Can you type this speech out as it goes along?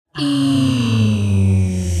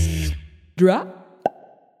Extra.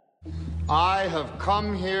 I have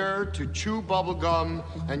come here to chew bubblegum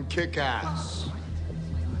and kick ass.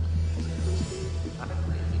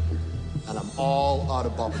 And I'm all out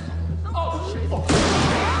of bubblegum.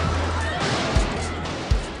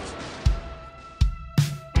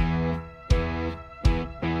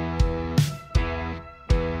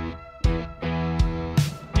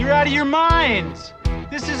 You're out of your minds!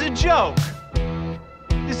 This is a joke!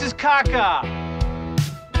 This is caca!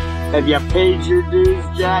 Have you paid your dues,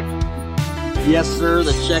 Jack? Yes, sir,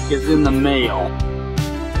 the check is in the mail.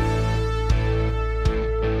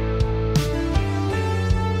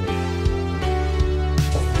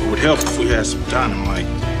 It would help if we had some dynamite,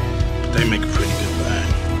 but they make a pretty good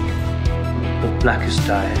bang. The blackest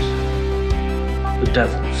eyes, the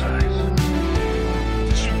devil's eyes.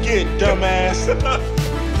 What you get, dumbass?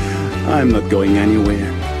 I'm not going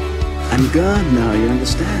anywhere. I'm God now, you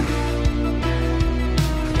understand?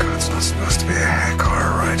 God's not supposed to be a hack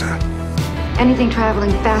car writer. Anything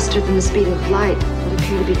traveling faster than the speed of light would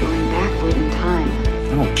appear to be going backward in time.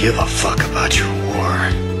 I don't give a fuck about your war.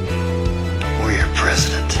 Or your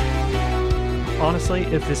president. Honestly,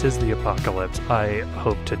 if this is the apocalypse, I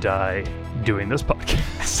hope to die doing this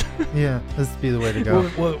podcast. Yeah, this would be the way to go.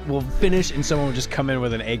 We'll finish and someone will just come in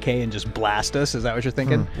with an AK and just blast us. Is that what you're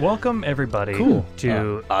thinking? Welcome, everybody,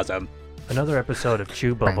 to awesome another episode of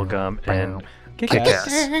Chew Bubblegum and Kick ass.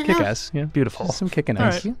 Kick ass. Yeah. Beautiful. Some kicking All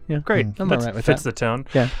ass. right. Yeah. Great. I'm all right with fits that. the tone.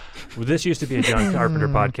 Yeah. Well, this used to be a John Carpenter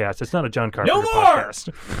podcast. It's not a John Carpenter No more!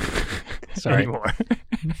 podcast. Sorry. Anymore.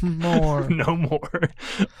 More. No more.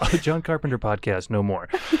 A John Carpenter podcast, no more.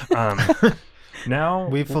 Now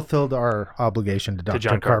We've fulfilled our obligation to Dr. to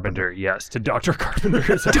John Carpenter. Yes, to Dr.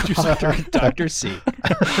 Carpenter. Is that what you said? Dr. C.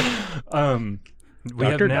 We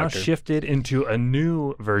have now shifted into a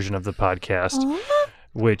new version of the podcast,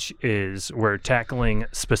 which is we're tackling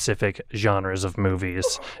specific genres of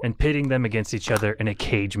movies and pitting them against each other in a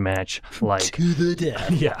cage match, like To the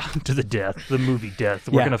death. Yeah, to the death, the movie death.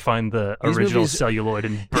 We're gonna find the These original movies- celluloid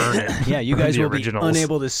and burn it. Yeah, you guys the will originals. be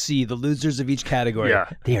unable to see the losers of each category. Yeah.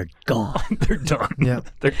 They are gone. They're done. Yeah.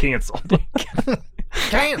 They're canceled.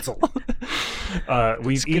 Cancel.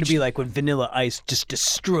 We've It's going each to be like when Vanilla Ice just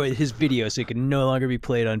destroyed his video so it can no longer be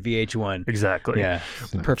played on VH1. exactly. Yeah,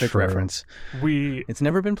 perfect true. reference. It's It's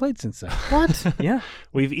never been played since then. What? Yeah.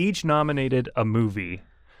 We've each nominated a movie.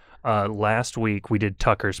 Last week we did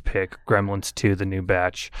Tucker's pick, Gremlins 2: The New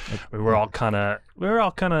Batch. We were all kind of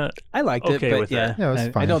I liked Okay it, but with yeah, it. Yeah, it was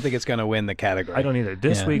I fine. don't think it's going to win the category. I don't either.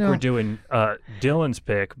 This Yeah. week No. we're doing Dylan's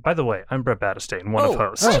pick. By the way, I'm Brett Battistane, one of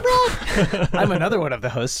hosts. I'm another one of the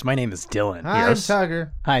hosts. My name is Dylan. Hi, Yes.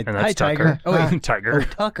 Tiger. Hi, And hi, that's Tiger. Tucker. Oh, wait. Tiger. Oh,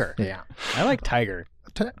 Tucker. Yeah. I like Tiger.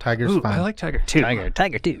 Tiger's Ooh, fine. I like Tiger too.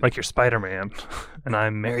 Tiger too. Like your Spider-Man. And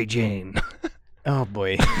I'm Mary Jane. Oh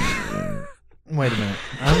boy. Wait a minute.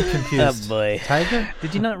 I'm Oh confused. boy. Tiger?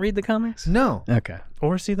 Did you not read the comics? No. Okay.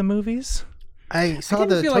 Or see the movies? I saw I didn't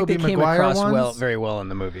the feel Tobey like they came Maguire across ones. very well in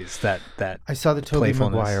the movies. That I saw the Tobey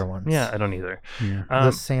playfulness. Maguire ones. Yeah, I don't either.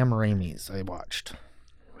 The Sam Raimi's I watched.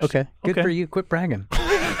 Okay. Good Okay. for you. Quit bragging.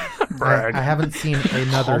 Brag. I haven't seen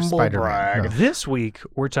another Humble Spider-Man. brag. No. This week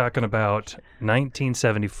we're talking about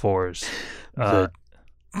 1974's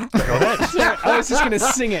I was just gonna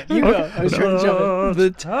sing it. You go. I was trying to jump in. The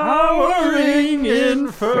towering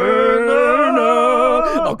inferno.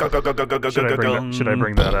 Oh, go, go, go, go, go, go, Should I go, bring go. that, should I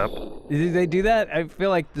bring that up? Did they do that? I feel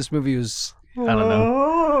like this movie was. I don't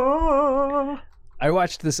know. I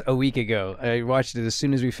watched this a week ago. I watched it as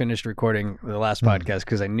soon as we finished recording the last podcast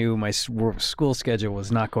because I knew my school schedule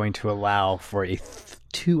was not going to allow for a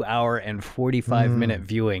 2 hour and 45-minute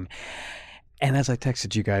viewing. And as I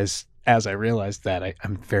texted you guys, as I realized that,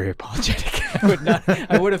 I'm very apologetic. I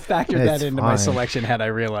would have factored that It's into my fine. selection had I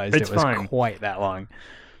realized It's it was fine. quite that long.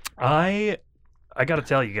 I got to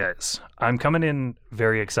tell you guys, I'm coming in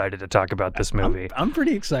very excited to talk about this movie. I'm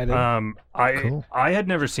pretty excited. I had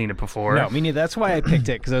never seen it before. No, me neither. That's why I picked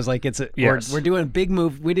it because I was like, Yes. we're doing a big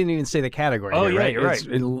move. We didn't even say the category. Oh, here, yeah, right?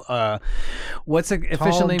 you're It's, what's the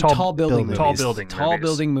official name? tall building building. movies. Tall building Tall movies.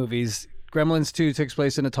 building movies. Gremlins 2 takes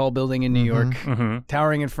place in a tall building in New York.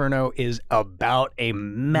 Towering Inferno is about a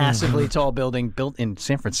massively tall building built in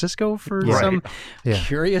San Francisco for Right. some Yeah.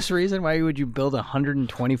 curious reason. Why would you build a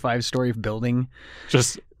 125-story building?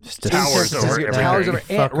 Just a towers over everything. Towers over, and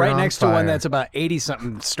Fucker right on next to one fire. that's about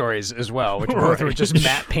 80-something stories as well, which both were Right. just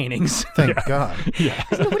matte paintings. Thank God.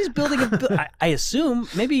 Nobody's building I assume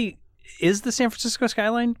maybe is the San Francisco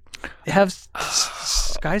skyline have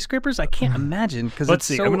skyscrapers? I can't imagine because Let's it's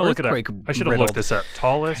see. so I'm going to look it up. earthquake I should have riddled. looked this up.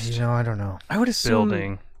 Tallest You know, I don't know. I would assume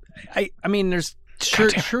building. I mean, there's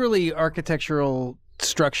surely architectural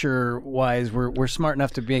structure wise, we're smart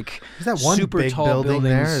enough to make Is that one super big tall building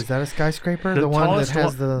buildings. there? Is that a skyscraper? The The one that tallest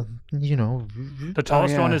has the, you know. The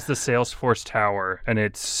tallest yeah. one is the Salesforce Tower, and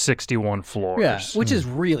it's 61 floors. Yeah, which is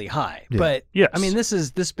really high. Yeah. But Yes. I mean,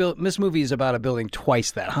 this movie is about a building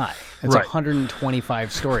twice that high. It's Right.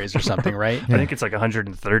 125 stories or something, right? I think it's like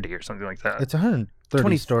 130 or something like that. It's 130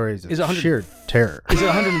 20 stories. is 100 sheer terror. Is it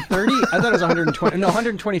 130? I thought it was 120. No,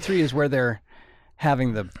 123 is where they're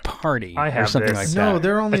having the party I or have something this. like that. No,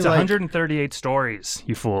 they're only It's like 138 stories,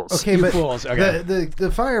 you fools. Okay, You but fools, okay.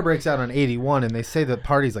 the fire breaks out on 81, and they say the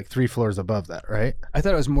party's like 3 floors above that, right? I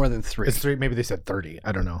thought it was more than 3. It's 3. Maybe they said 30.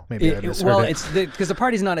 I don't know. Maybe I misheard well, it. it's because the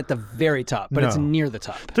party's not at the very top, but it's No. near the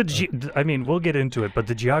top. I mean, we'll get into it, but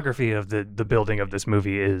the geography of the building of this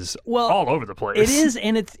movie is Well, all over the place. It is,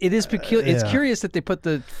 and it is peculiar. It's yeah. curious that they put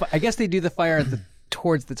I guess they do the fire at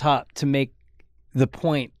towards the top to make the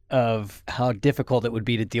point of how difficult it would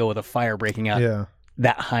be to deal with a fire breaking out yeah.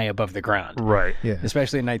 that high above the ground. Right. Yeah.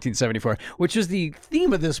 Especially in 1974, which is the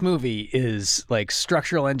theme of this movie, is like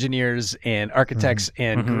structural engineers and architects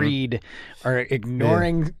and greed are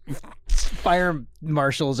ignoring fire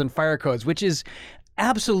marshals and fire codes, which is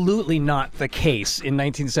absolutely not the case in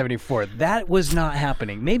 1974. That was not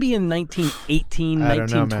happening. Maybe in 1918, I don't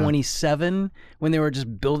know, man. 1927, when they were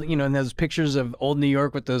just building, and those pictures of old New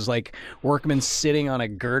York with those like workmen sitting on a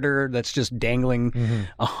girder that's just dangling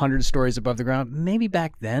 100 stories above the ground. Maybe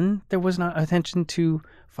back then there was not attention to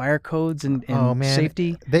fire codes and Oh man,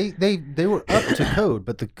 safety. They were up to code,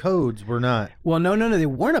 but the codes were not. Well, no, they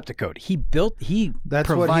weren't up to code. That's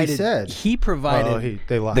provided, what he said. He provided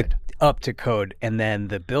They lied. the up to code, and then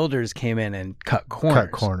the builders came in and cut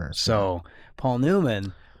corners. So Paul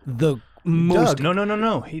Newman, the most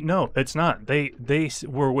No, it's not. They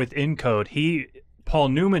were within code. Paul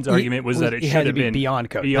Newman's argument was that it should had to have be been beyond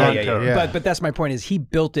code. Beyond Yeah. code. But that's my point. Is he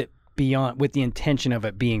built it beyond with the intention of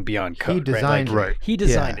it being beyond code? He designed right? Like, it. He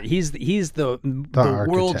designed Yeah. it. He's the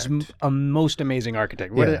world's architect. most amazing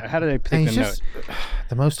architect. Yeah. How did I And pick he's the just note?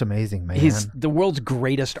 the most amazing man. He's the world's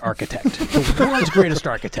greatest architect. The world's greatest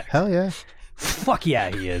architect. Hell yeah. Fuck yeah,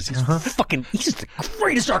 he is. He's he's the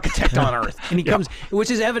greatest architect on earth. And he comes, which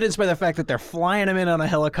is evidenced by the fact that they're flying him in on a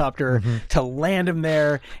helicopter to land him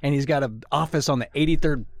there. And he's got an office on the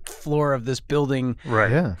 83rd floor of this building. Right.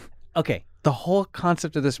 Yeah. Okay. The whole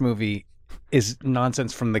concept of this movie is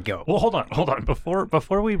nonsense from the go. Well, hold on.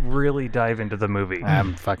 Before we really dive into the movie, I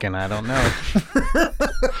don't know.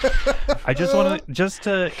 I just want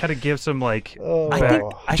to kind of give some like.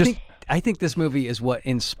 I think this movie is what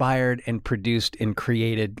inspired and produced and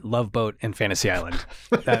created Love Boat and Fantasy Island.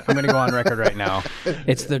 I'm going to go on record right now.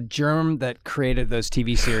 It's the germ that created those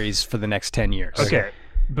TV series for the next 10 years. Okay.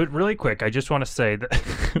 But really quick, I just want to say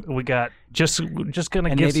that we got just gonna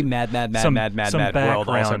And give maybe Mad some World also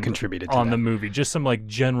background contributed to on that. the movie. Just some like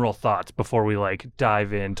general thoughts before we like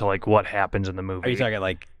dive into like what happens in the movie. Are you talking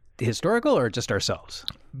like historical or just ourselves?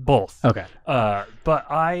 Both? Okay. But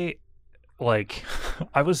I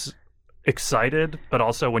was excited, but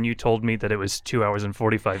also when you told me that it was 2 hours and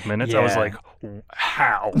 45 minutes, I was Yeah. like,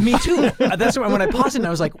 how? Me too. That's why when I paused it, I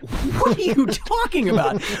was like, "What are you talking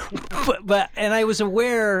about?" But I was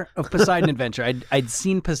aware of Poseidon Adventure. I'd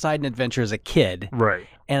seen Poseidon Adventure as a kid, Right.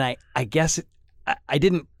 and I guess I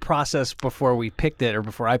didn't process before we picked it or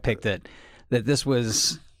before I picked it that this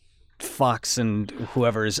was Fox and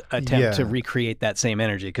whoever's attempt to recreate that same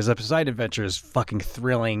energy, because the Poseidon Adventure is fucking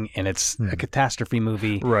thrilling and it's a catastrophe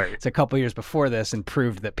movie. Right. It's a couple years before this and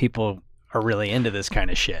proved that people are really into this kind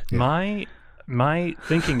of shit. My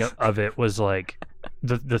thinking of it was like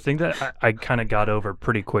the thing that I kind of got over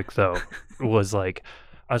pretty quick though was like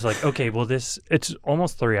I was like, okay, well it's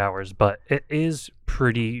almost 3 hours, but it is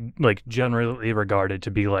pretty like generally regarded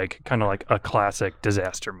to be like kind of like a classic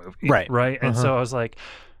disaster movie. Right. And so I was like,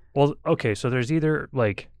 well, okay, so there's either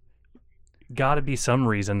like got to be some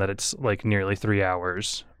reason that it's like nearly 3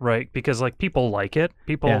 hours, right? Because like people like it.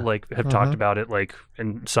 People like have talked about it like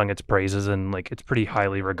and sung its praises, and like it's pretty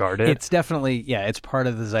highly regarded. It's definitely, it's part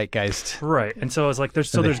of the zeitgeist. Right. And so I was like,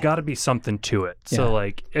 there's got to be something to it. So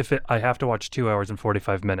like if I have to watch 2 hours and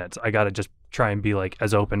 45 minutes, I got to just try and be like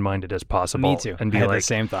as open-minded as possible. Me too. And be I had like, the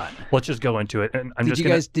same thought. Let's just go into it. And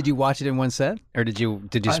Did you watch it in one set, or did you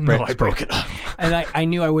spread? No, I broke it up. And I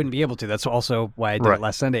knew I wouldn't be able to. That's also why I did it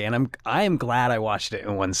last Sunday. And I am glad I watched it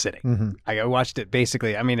in one sitting. I watched it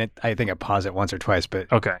basically. I mean, I think I paused it once or twice, but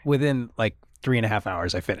within like 3.5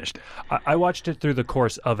 hours, I finished it. I watched it through the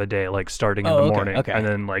course of a day, like starting in the morning, and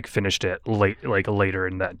then like finished it later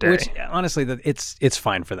in that day. Which honestly, it's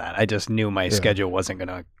fine for that. I just knew my schedule wasn't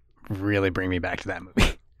gonna really bring me back to that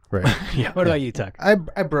movie. Right. What about you, Tuck? I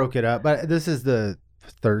broke it up, but this is the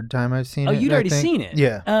third time I've seen Oh, it. you'd I already think. seen it?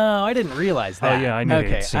 Yeah. Oh, I didn't realize that. Oh, yeah, I knew you'd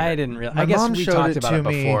Okay, seen I it. didn't realize. My I guess mom we showed talked it about to it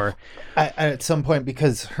me before. At some point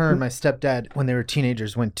because her and my stepdad, when they were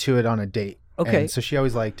teenagers, went to it on a date. Okay. And so she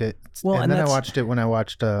always liked it. Well, and and then I that's- watched it when I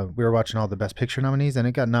watched, we were watching all the Best Picture nominees and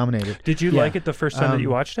it got nominated. Did you like it the first time that you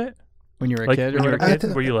watched it? When you were a Like, kid or when you were a whatever?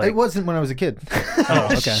 kid? Were you like... It wasn't when I was a kid. Oh,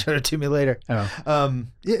 okay. She showed it to me later. Oh.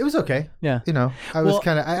 It was okay. Yeah. You know, I was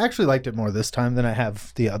Well- I actually liked it more this time than I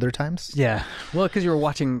have the other times. Yeah. Well, because you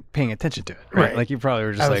were paying attention to it, right? Right. Like you probably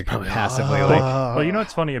were I just was like probably, passively oh. like, Well, you know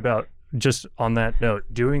what's funny about, just on that note,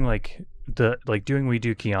 doing doing We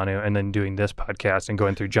Do Keanu and then doing this podcast and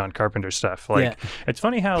going through John Carpenter stuff. Like, Yeah. it's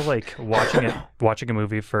funny how like watching a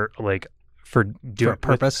movie for a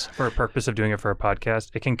purpose. for a purpose of doing it for a podcast,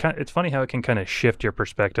 it's funny how it can kind of shift your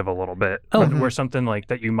perspective a little bit. Oh. Where something like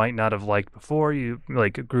that you might not have liked before, you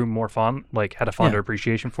like grew more fond, like had a fonder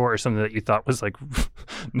appreciation for, or something that you thought was like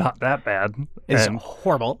not that bad. It's And-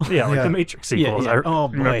 horrible. yeah, like Yeah. the Matrix sequels. Yeah. I Oh,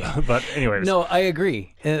 boy. remember. But anyways, No, I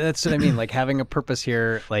agree. That's what I mean. Like having a purpose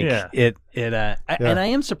here, like Yeah. and I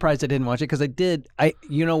am surprised I didn't watch it because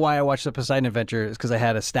you know why I watched the Poseidon Adventure is because I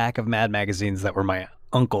had a stack of Mad magazines that were my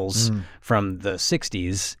uncle's from the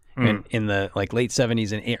 60s and in the like late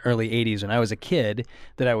 70s and early 80s when I was a kid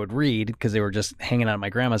that I would read because they were just hanging out at my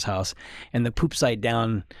grandma's house. And the Poop Side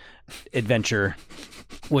Down adventure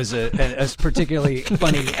was a particularly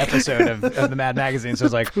funny episode of the Mad magazine. So I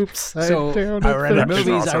was like, so I rented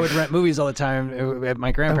movies. I would rent movies all the time at my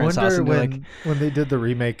I grandparents' house. wonder And be when they did the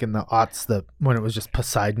remake in the aughts, when it was just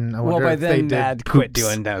Poseidon. I well, wonder by if they then did Mad quit Poops.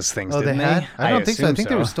 doing those things. Oh, they didn't had? I don't think so. I assume think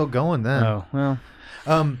they were still going then. Oh well. I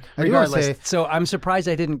do want to Regardless, say, so I'm surprised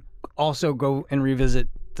I didn't also go and revisit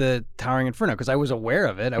the Towering Inferno because I was aware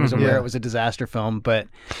of it. I was aware Yeah. it was a disaster film, but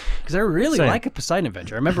because I really Same. like A Poseidon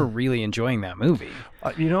Adventure. I remember really enjoying that movie.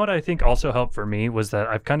 You know what I think also helped for me was that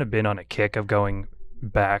I've kind of been on a kick of going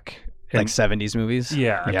back. Like 70s movies?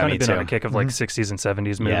 Yeah, I've kind me of been too. on a kick of like 60s and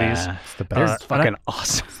 70s movies. Yeah, it's the they're best. fucking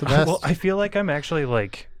awesome. the best. Well, I feel like I'm actually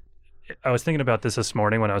like, I was thinking about this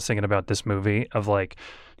morning when I was thinking about this movie of like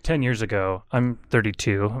 10 years ago. I'm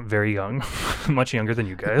 32, very young, much younger than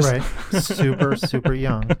you guys. Right. Super, super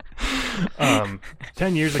young.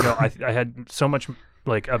 10 years ago, I had so much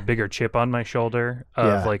like a bigger chip on my shoulder of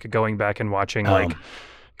Yeah. like going back and watching like,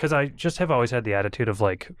 because I just have always had the attitude of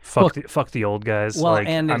like fuck the old guys. Well, like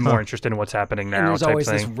and I'm it's- more interested in what's happening now. And there's type always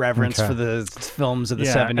this thing. reverence Okay. for the films of the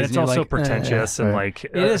Yeah, 70s. and it's you're also like, pretentious and Right. like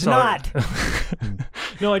It is not.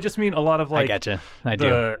 No, I just mean a lot of like I getcha. I do.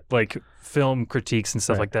 the like film critiques and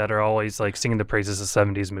stuff like that are always like singing the praises of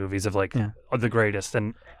 70s movies of like of the greatest.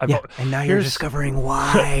 And I've And now you're Here's- discovering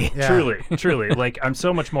why. Yeah. truly like I'm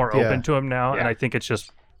so much more Yeah. open to them now, and I think it's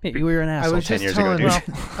just You were an I asshole was 10 just years ago, telling,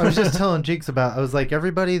 dude. I was just telling Jeeks about. I was like,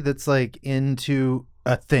 everybody that's like into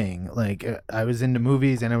a thing. Like I was into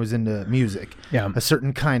movies and I was into music. Yeah. A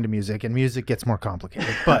certain kind of music, and music gets more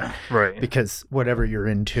complicated. But right. because whatever you're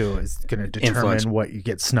into is going to determine Influence. what you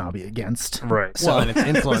get snobby against. Right. Well, and it's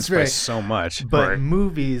influenced by Right. so much. But Right.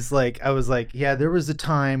 movies, like I was like, yeah, there was a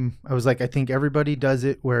time I was like, I think everybody does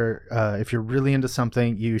it where if you're really into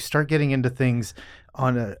something, you start getting into things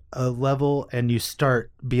on a level and you start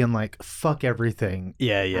being like, fuck everything.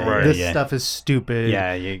 Yeah, yeah, Right. This yeah. stuff is stupid.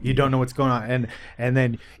 Yeah, you don't know what's going on, and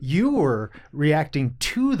then you were reacting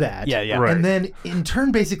to that. Yeah, yeah. Right. And then in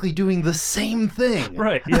turn, basically doing the same thing.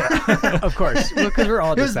 Right. Yeah. Of course, because we're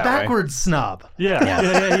all It was just that way. backwards snob. Yeah.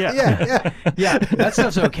 Yeah. Yeah, Yeah, that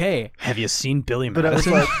stuff's okay. Have you seen Billy But I was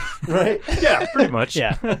Madison? like, right? Yeah. Pretty much.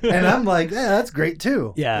 Yeah. And I'm like, yeah, that's great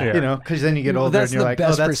too. Yeah. Yeah. You know, because then you get Well, older that's and you're the like,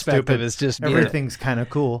 best oh, that's perspective stupid. is just being- Everything's kind of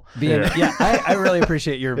cool. I really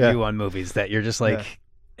appreciate your Yeah. view on movies. That you're just like,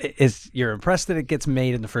 you're impressed that it gets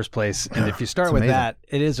made in the first place, and if you start It's with amazing. that,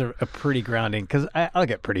 it is a pretty grounding. Because I'll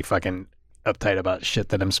get pretty fucking uptight about shit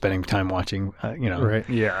that I'm spending time watching. You know, Right.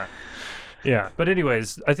 Yeah. Yeah. But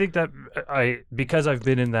anyways, I think that because I've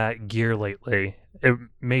been in that gear lately, it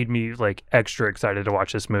made me like extra excited to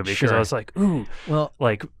watch this movie because Sure. I was like, ooh, Well,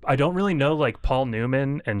 like I don't really know like Paul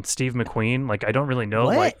Newman and Steve McQueen. Like I don't really know.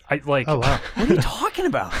 What? Like I like. Oh wow, what are you talking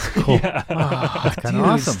about? cool. Yeah. That's kind Dude, of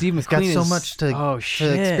awesome. Steve He's got McQueen so is- much to, oh, to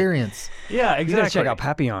shit. experience. Yeah. You Exactly. gotta check out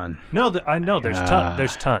Papillon. No, I know. There's tons.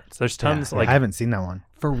 There's tons. Yeah, Like I haven't seen that one.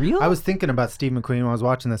 For real? I was thinking about Steve McQueen when I was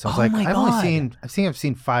watching this. I was Oh like, my I've God. seen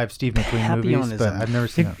 5 Steve McQueen movies, Papillonism. but I've never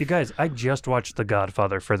seen them. You guys, I just watched The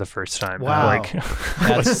Godfather for the first time. Wow. Like,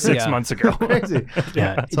 like 6 months ago. Crazy.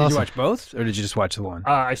 Yeah. Did awesome. you watch both, or did you just watch the one?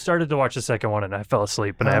 I started to watch the second one and I fell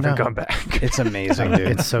asleep, and I haven't gone back. It's amazing,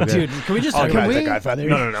 dude. It's so good. Dude, can we just talk Can about we- The Godfather?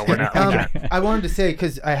 No, we're not. I wanted to say,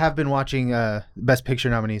 because I have been watching Best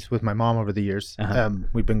Picture nominees with my mom over the years.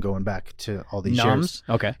 We've been going back to all these years.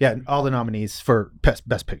 Okay. Yeah, all the nominees for Best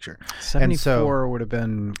Picture. 74 would have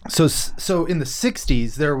been. So in the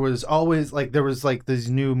 60s, there was always these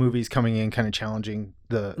new movies coming in, kind of challenging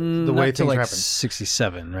the way not till things like happen.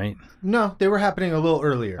 67, right? No, they were happening a little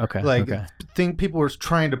earlier. Okay, like okay. People were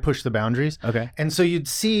trying to push the boundaries. Okay. And so you'd I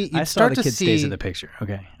saw start the to kid see stays in the picture.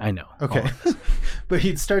 Okay, I know. Okay. But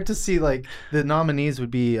you'd start to see like the nominees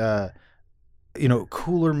would be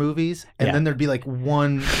cooler movies, and Yeah. then there'd be like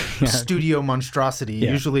one studio monstrosity,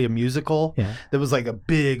 Yeah. usually a musical, Yeah. that was like a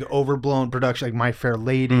big overblown production, like My Fair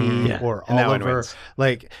Lady Yeah. or And that one Oliver. wins.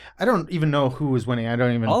 Like, I don't even know who was winning. I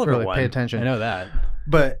don't even Oliver really won. pay attention. I know that.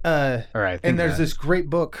 But All right. and there's this great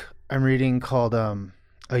book I'm reading called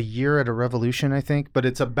A Year at a Revolution, I think, but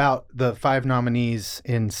it's about the 5 nominees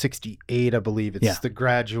in '68, I believe. It's Yeah. The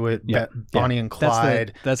Graduate, Yeah. Bonnie and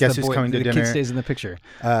Clyde. That's Guess the Who's boy, Coming to the Dinner? kid stays in the picture.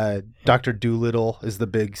 Dr. Dolittle is the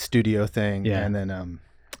big studio thing. Yeah. And then,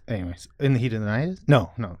 anyways, In the Heat of the Night?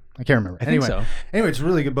 No, I can't remember. I think so. Anyway, it's a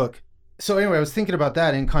really good book. So anyway, I was thinking about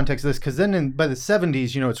that in context of this, because then by the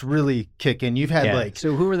 70s, it's really kicking. You've had like...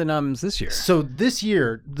 So who were the noms this year? So this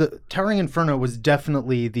year, the Towering Inferno was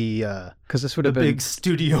definitely the... Because this would the have been big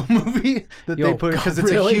studio movie that Yo, they put, because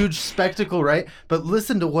it's really? a huge spectacle, right? But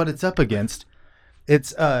listen to what it's up against.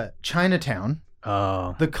 It's Chinatown,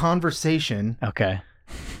 Oh, The Conversation, okay.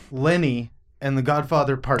 Lenny, and The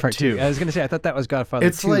Godfather Part 2. I was gonna say I thought that was Godfather.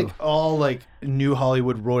 It's 2. like all like new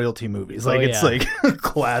Hollywood royalty movies. Like Oh, it's yeah. like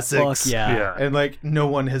classics. Fuck yeah. And like no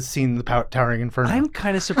one has seen the Towering Inferno. I'm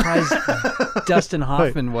kind of surprised Dustin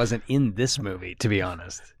Hoffman wasn't in this movie, to be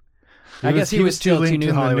honest. I guess he was still too linked new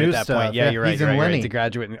in the Hollywood new at that stuff. point. Yeah, you're right. He's You're in right, Lenny. The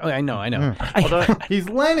Graduate. Oh, I know. Although, He's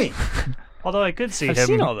Lenny. although I could see I've him.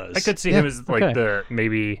 seen all those. I could see Yeah. him as like Okay.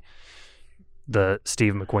 maybe the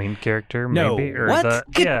Steve McQueen character, No, maybe, or what?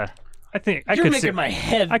 yeah. I think I You're could making see. my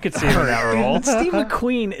head. I could see him in that role. Steve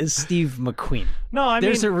McQueen is Steve McQueen. No, I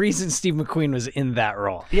There's mean, a reason Steve McQueen was in that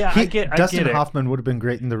role. yeah, I get Dustin it. Hoffman would have been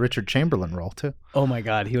great in the Richard Chamberlain role too. Oh my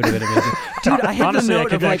God, he would have been amazing. Dude, I had Honestly, the I note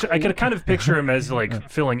could of like, I could kind of picture him as like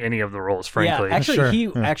filling any of the roles. Frankly, yeah, actually, Sure. he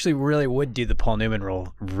Yeah. actually really would do the Paul Newman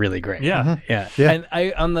role really great. Yeah. yeah, Yeah. And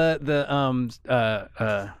I on the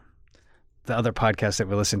other podcast that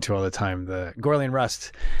we listen to all the time, the Gorley and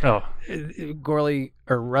Rust. Oh, Gorley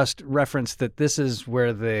or Rust referenced that this is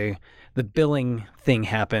where the billing thing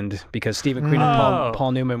happened because Steve McQueen and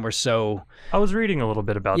Paul Newman were so I was reading a little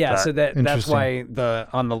bit about that. so that's Interesting. why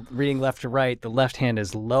on the reading left to right, the left hand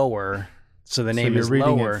is lower, so the name so you're is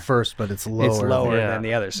reading lower. it first, but it's lower. It's lower Yeah. than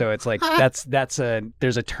the other, so it's like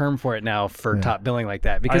there's a term for it now for top billing like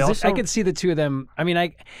that because also- I could see the two of them. I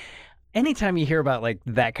mean, anytime you hear about like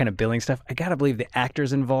that kind of billing stuff, I gotta believe the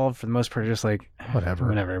actors involved for the most part are just like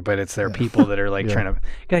whatever. But it's their people that are like trying to.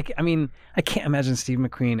 Like, I mean, I can't imagine Steve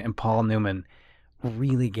McQueen and Paul Newman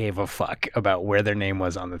really gave a fuck about where their name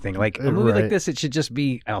was on the thing. Like a movie like Right. this, it should just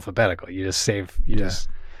be alphabetical. You just save. You just.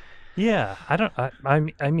 Yeah, I don't.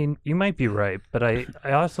 I mean, you might be right, but I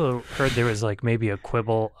also heard there was like maybe a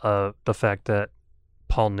quibble of the fact that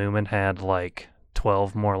Paul Newman had like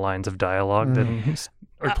 12 more lines of dialogue than,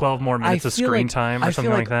 or 12 more minutes of feel screen like- time or I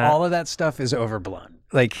something feel like that. All of that stuff is overblown.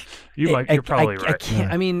 Like You're probably I right.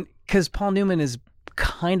 can't. I mean, because Paul Newman is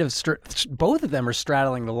kind of both of them are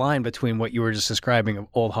straddling the line between what you were just describing of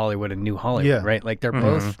old Hollywood and new Hollywood, Yeah. right? Like they're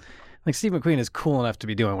both. Like Steve McQueen is cool enough to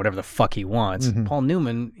be doing whatever the fuck he wants. Paul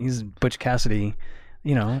Newman, he's Butch Cassidy.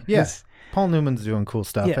 You know. Yes. Paul Newman's doing cool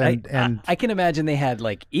stuff. Yeah, and I can imagine they had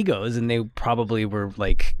like egos and they probably were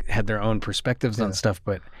like had their own perspectives on stuff,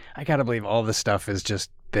 but I gotta believe all this stuff has just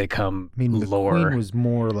become I mean, lore. McQueen was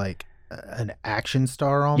more like an action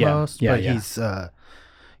star almost, yeah, but yeah. he's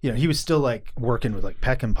he was still like working with like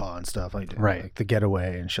Peckinpah and stuff, like Right. like The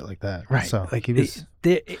Getaway and shit like that. Right. So Like he was.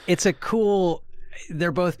 it's a cool.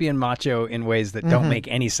 They're both being macho in ways that don't make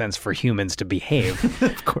any sense for humans to behave.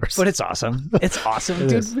 Of course. But it's awesome. It's awesome,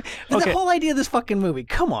 dude. is. The whole idea of this fucking movie.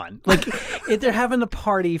 Come on. Like, if they're having a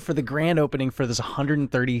party for the grand opening for this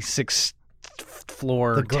 136th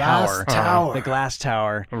floor The glass tower. The glass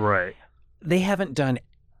tower. Right. They haven't done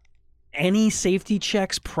any safety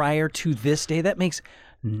checks prior to this day. That makes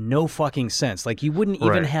no fucking sense. Like, you wouldn't even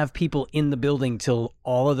Right. have people in the building till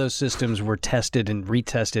all of those systems were tested and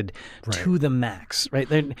retested to the max, right?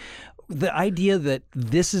 the idea that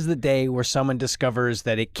this is the day where someone discovers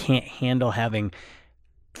that it can't handle having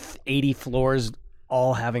 80 floors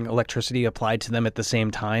all having electricity applied to them at the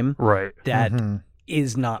same time. Right. That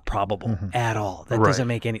is not probable at all. That Right. doesn't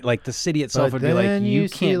make any, like the city itself But would be like, then you you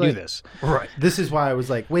see, can't do like- this. Right. This is why I was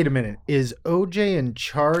like, wait a minute, is OJ in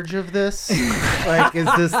charge of this? Like, is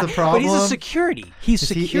this the problem? But he's a security. He's Is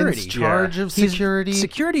he in security. charge of He's- security?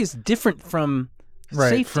 Security is different from Right,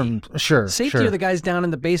 safety. from sure, Safety sure. are the guys down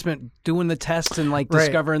in the basement doing the tests and like Right.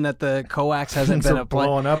 discovering that the coax hasn't Things been are applied.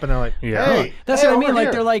 blowing up, and they're like, Yeah. hey, That's hey, what I mean. over Like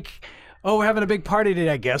here. they're like, oh, we're having a big party today.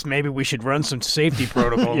 I guess maybe we should run some safety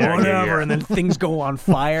protocol, Yeah, whatever. yeah, yeah. And then things go on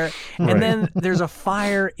fire, Right. and then there's a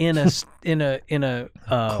fire in a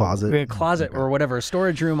Closet. a closet or whatever, a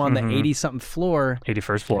storage room on the 80-something floor,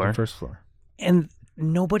 81st floor. First floor. and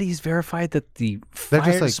nobody's verified that the They're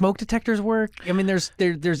fire just like- smoke detectors work. I mean, there's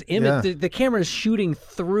image. Yeah. The camera is shooting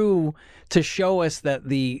through to show us that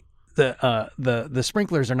the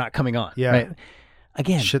sprinklers are not coming on. Yeah. Right?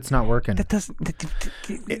 Again, Shit's not working. that doesn't.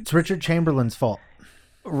 It's Richard Chamberlain's fault.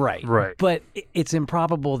 Right. Right. But it's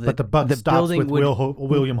improbable that But the buck stops building with would.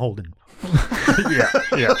 William Holden.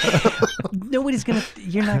 Yeah. Nobody's gonna.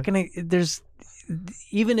 You're not gonna. There's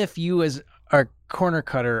even if you as a corner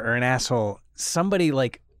cutter or an asshole, somebody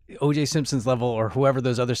like O.J. Simpson's level or whoever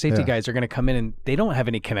those other safety Yeah. guys are gonna come in and they don't have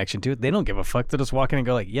any connection to it. They don't give a fuck. They'll just walk in and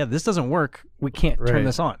go like, "Yeah, this doesn't work. We can't turn Right.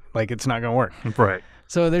 this on. Like it's not gonna work." Right.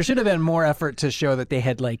 So there should have been more effort to show that they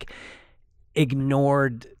had like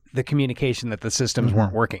ignored the communication that the systems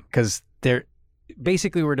weren't working because they're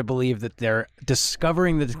basically were to believe that they're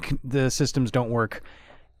discovering that the systems don't work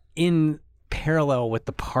in parallel with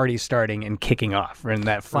the party starting and kicking off, and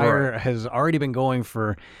that fire has already been going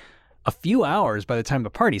for a few hours by the time the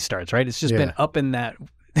party starts. Right? It's just been up in that.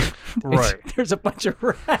 Right. There's a bunch of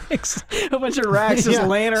racks, just Yeah.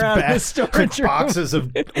 laying around in the It's storage room. boxes of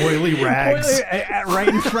oily rags. Right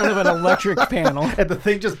in front of an electric panel. And the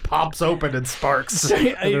thing just pops open and sparks.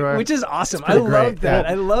 Which is awesome. I Pretty great. love that.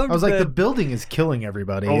 Yeah. I love. I was like, the building is killing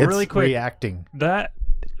everybody. Oh, It's really quick. reacting. That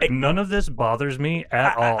none of this bothers me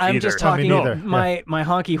at all. I'm either. just talking. neither. My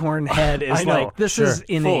honky horn head is I know, like this sure. is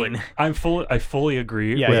inane. I fully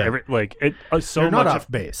agree. Yeah, with yeah. every, like it. So You're not much off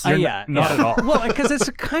base. You're Yeah, not yeah. at all. Well, because it's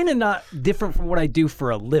kind of not different from what I do for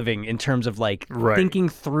a living in terms of like Right. thinking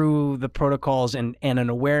through the protocols and an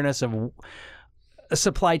awareness of a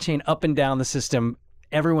supply chain up and down the system.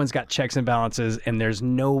 Everyone's got checks and balances, and there's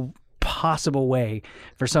no possible way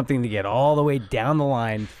for something to get all the way down the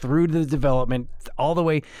line through the development, all the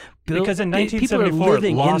way. Because in people are 1974,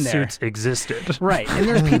 living in there. lawsuits existed. Right. And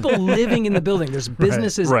there's people living in the building. There's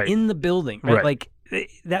businesses Right. in the building. Right? Right. Like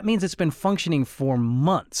that means it's been functioning for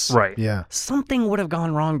months. Right. Yeah. Something would have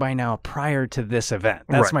gone wrong by now prior to this event.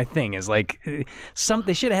 That's Right. my thing is like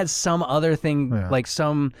they should have had some other thing, Yeah. like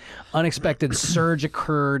some unexpected surge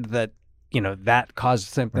occurred that, that caused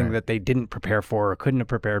something that they didn't prepare for or couldn't have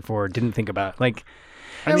prepared for or didn't think about. Like,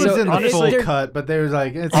 It was so in the honestly, full they're- cut, but they was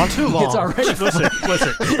like, it's too long. It's already listen.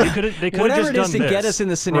 They could have whatever just it is done to get this. us in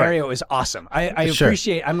the scenario is awesome. I Sure.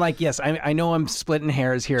 appreciate. I'm like, yes, I know I'm splitting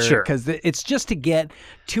hairs here Sure. because it's just to get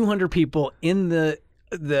 200 people in the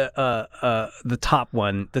top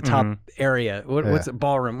one, the top area. What's it?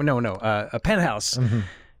 Ballroom? No, a penthouse.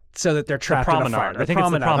 So that they're trapped in a promenade. fire. I think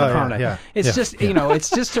it's the promenade. Oh, yeah. It's Yeah. just it's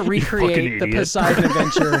just to recreate the idiot. Poseidon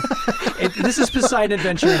Adventure. This is Poseidon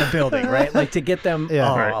Adventure in a building, right? Like to get them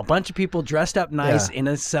Yeah. a bunch of people dressed up nice Yeah. in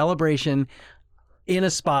a celebration in a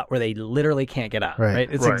spot where they literally can't get out. Right. Right?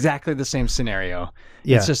 It's Right. exactly the same scenario.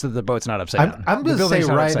 Yeah. It's just that the boat's not upside down. I'm The going to say building's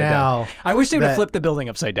not right upside down. now. I wish they would have that- flipped the building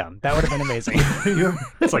upside down. That would have been amazing.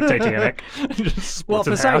 It's like Titanic. Just Well,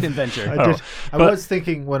 splits in half. Poseidon Adventure. I but- was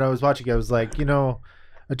thinking when I was watching, I was like,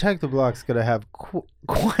 Attack the Block's going to have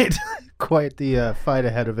quite the fight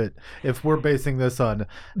ahead of it if we're basing this on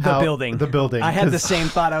The building. The building. I had the 'cause- same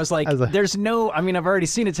thought. I was like, there's no, I've already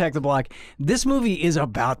seen Attack the Block. This movie is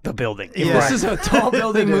about the building. If Yeah. this is a tall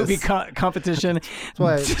building It movie is. competition,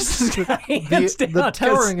 why this is hands down, the 'cause-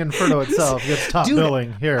 Towering Inferno itself gets top Dude,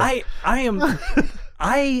 billing here. I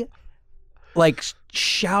like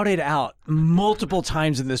shouted out multiple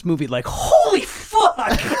times in this movie, like, holy fuck!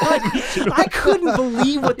 Like, I couldn't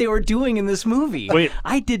believe what they were doing in this movie. Wait.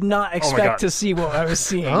 I did not God. expect to see what I was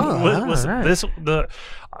seeing. Listen,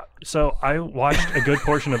 so I watched a good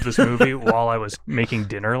portion of this movie while I was making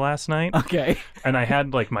dinner last night. Okay. And I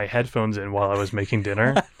had like my headphones in while I was making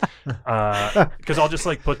dinner, because I'll just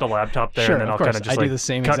like put the laptop there Sure, and then of I'll course. kind of just I do like the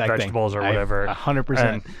same cut exact thing. vegetables or I- whatever.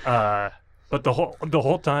 100%. But the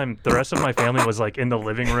whole time, the rest of my family was like in the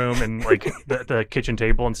living room and like the kitchen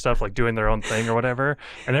table and stuff, like doing their own thing or whatever.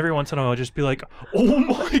 And every once in a while, I'd just be like, "Oh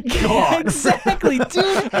my god!" Exactly,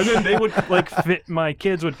 dude. And then they would like my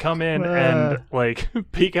kids would come in and like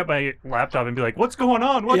peek at my laptop and be like, "What's going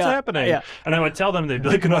on? What's happening?" Yeah. And I would tell them, they'd be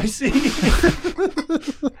like, "Can I see?"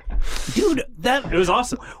 Dude, It was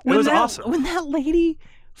awesome. It was awesome. When that lady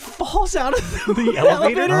falls out of the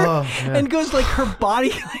elevator? Oh, yeah. and goes like her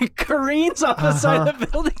body like careens off the side of the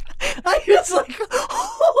building. I was like,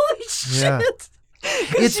 holy shit. Yeah.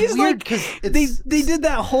 It's she's weird like, because they did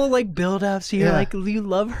that whole like build up. So you're Yeah. like, you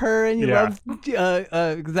love her and you Yeah. love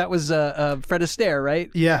that was Fred Astaire, right?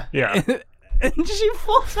 Yeah. Yeah. And she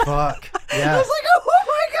falls out. Fuck. Yeah. I was like, oh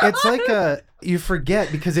my god. It's like you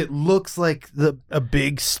forget because it looks like a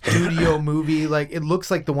big studio movie. Like it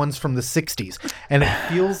looks like the ones from the 60s. And it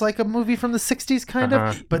feels like a movie from the 60s kind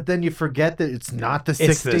of. But then you forget that it's not the 60s.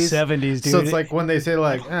 It's the 70s, dude. So it's like when they say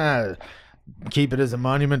like, keep it as a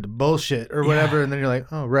monument to bullshit or whatever. And then you're like,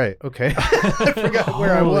 oh, right. Okay. I forgot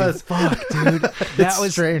where I was. Fuck, dude. That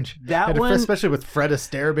was strange. That And one, especially with Fred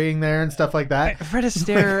Astaire being there and stuff like that. Fred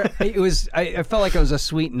Astaire, it was. I felt like it was a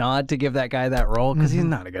sweet nod to give that guy that role because he's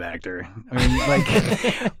not a good actor. I mean,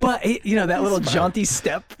 like, but you know that little jaunty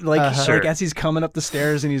step, like, like as he's coming up the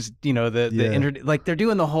stairs and he's, you know, like they're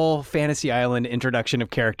doing the whole Fantasy Island introduction of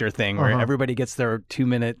character thing where everybody gets their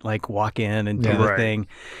 2-minute like walk in and do the thing.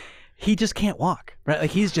 He just can't walk, right? Like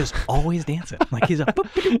he's just always dancing. Like he's a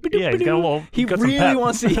Yeah, he's got a little. he got some really pep.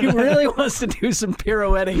 wants to. He really wants to do some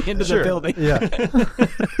pirouetting into the building. Yeah.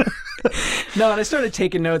 No, and I started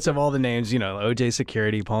taking notes of all the names. You know, OJ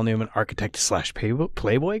Security, Paul Newman, architect /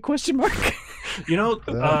 Playboy ? You know,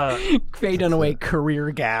 Faye Dunaway, career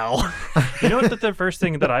gal. you know what? The first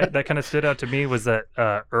thing that kind of stood out to me was that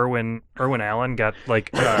Irwin Allen got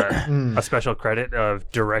like a special credit of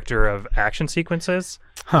director of action sequences.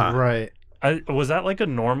 Huh. Right. Was that like a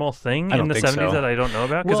normal thing I don't in the think 70s so. that I don't know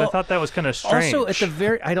about? Because I thought that was kind of strange. Also, at the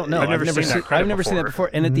very, I don't know. I've never seen that before.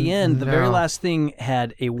 And at the end, the very last thing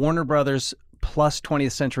had a Warner Brothers plus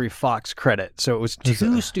 20th Century Fox credit. So it was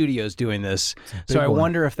two studios doing this. So I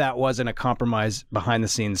wonder if that wasn't a compromise behind the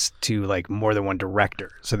scenes to like more than one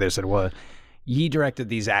director. So they said, well, he directed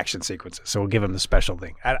these action sequences, so we'll give him the special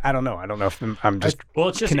thing. I don't know. I don't know if I'm just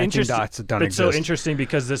it's just connecting dots that don't exist. exist. So interesting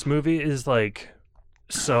because this movie is like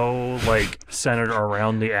so like centered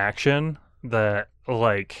around the action that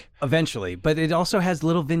like eventually, but it also has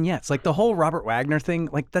little vignettes, like the whole Robert Wagner thing.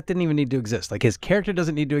 Like that didn't even need to exist. Like his character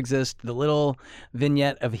doesn't need to exist. The little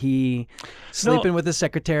vignette of he sleeping with his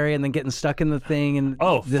secretary and then getting stuck in the thing and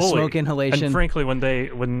the fully. smoke inhalation. And frankly, when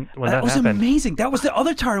that was happened, amazing. That was the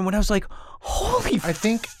other time when I was like, holy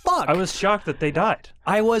fuck. I was shocked that they died.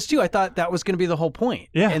 I was too. I thought that was going to be the whole point.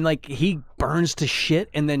 Yeah. And like he burns to shit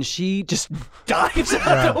and then she just dives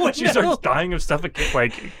out the window. She starts dying of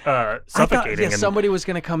suffocating. I thought, and somebody was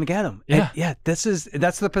going to come get him. Yeah. And that's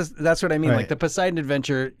what I mean. Right. Like the Poseidon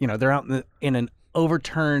Adventure, you know, they're out in an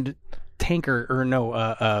overturned tanker or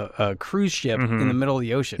a cruise ship in the middle of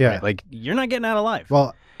the ocean. Yeah. Right? Like you're not getting out alive.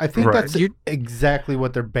 Well, I think Right. that's exactly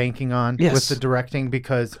what they're banking on with the directing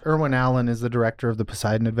because Irwin Allen is the director of the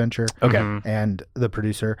Poseidon Adventure and the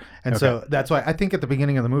producer. And so that's why I think at the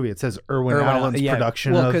beginning of the movie it says Irwin Allen's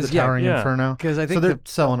production of the Towering Inferno. Because I think so they're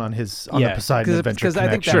selling on the Poseidon Adventure because I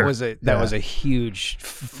think connection. that was a huge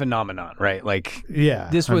phenomenon, right? Like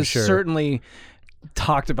this I'm was sure. certainly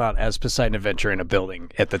talked about as Poseidon Adventure in a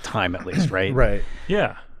building at the time, at least, right? Right.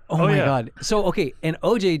 Yeah. Oh my God. So, okay. And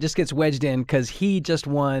OJ just gets wedged in because he just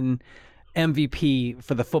won MVP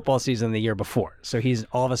for the football season the year before. So he's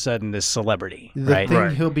all of a sudden this celebrity, The right?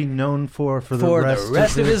 thing he'll be known for the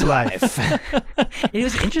rest of his life. It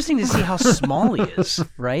was interesting to see how small he is,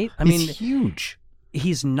 right? I mean, he's huge.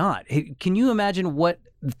 He's not. Can you imagine what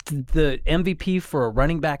the MVP for a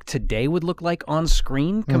running back today would look like on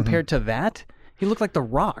screen compared to that? He looked like The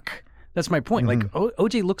Rock. That's my point. Like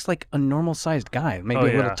OJ looks like a normal-sized guy, maybe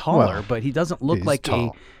a little taller, but he doesn't look like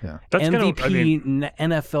tall. a MVP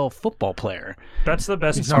NFL football player. That's the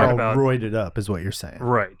best He's part not about roided up, is what you're saying.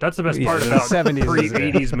 Right. That's the best part the about 70s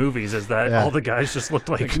pre-80s movies is that all the guys just looked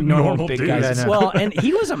like normal big dudes. guys. Well, and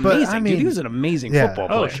he was amazing. I mean, dude, he was an amazing football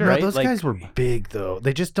player. Oh, sure. No, Right? those Like, guys were big, though.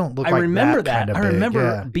 They just don't look I like remember that. Kind of I big.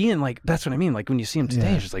 remember being like, that's what I mean. Like when you see them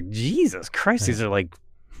today, it's just like, Jesus Christ, these are like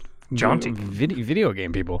jaunty video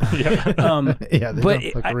game people. Yeah. Yeah, they but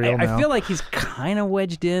don't look real I now. feel like he's kind of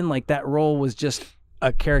wedged in. Like that role was just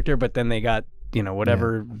a character, but then they got, you know,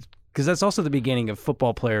 whatever. Because that's also the beginning of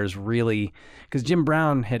football players really. Because Jim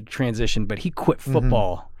Brown had transitioned, but he quit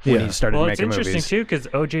football when Yeah. he started Well, it's making interesting movies. too because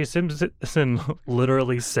O.J. Simpson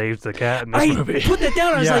literally saved the cat in this I movie. put that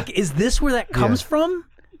down. I was Yeah. like, is this where that comes from?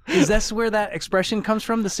 Is this where that expression comes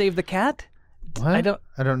from? The save the cat? What?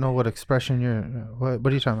 I don't know what expression you're. What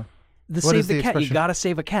are you talking about? The What save is the cat. expression? You gotta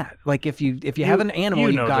save a cat. Like if you have an animal,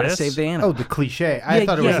 you know gotta this. save the animal. Oh, the cliche. I Yeah,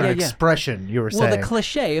 thought it was yeah, an yeah. expression you were Well, saying. the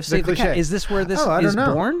cliche of The save the cat. cliche. Is this where this Oh, I is don't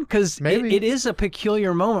know. born? Because Maybe. it is a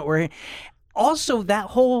peculiar moment where, also that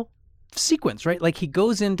whole sequence, right? Like he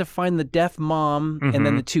goes in to find the deaf mom and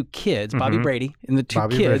then the two kids, Bobby Brady and the two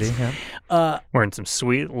Bobby kids. Brady, yeah. Wearing some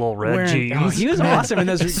sweet little red Wearing- jeans. Oh, he was awesome in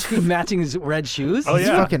those matching his red shoes. Oh, These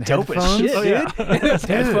yeah. fucking Dope as headphones. shit, Oh, yeah. dude. Those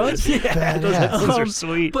headphones. Yeah. Badass. Those headphones are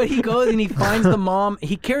sweet. But he goes and he finds the mom.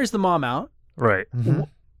 He carries the mom out. Right.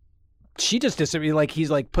 She just disappears. Like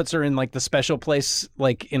he's like puts her in like the special place,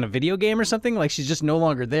 like in a video game or something. Like she's just no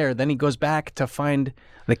longer there. Then he goes back to find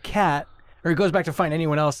the cat, or he goes back to find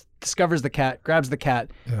anyone else. Discovers the cat, grabs the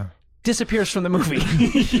cat, disappears from the movie.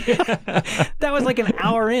 That was like an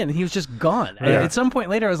hour in. He was just gone. Yeah. At some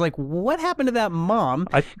point later, I was like, "What happened to that mom?"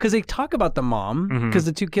 Because they talk about the mom because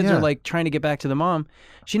the two kids Yeah. are like trying to get back to the mom.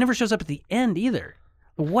 She never shows up at the end either.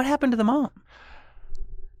 What happened to the mom?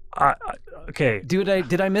 Okay.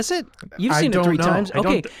 Did I miss it? You've I seen it don't 3 know. times. I don't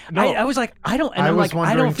Okay, know. I was like, I don't, and I I'm was like,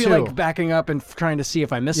 I don't wondering, feel too. like backing up and trying to see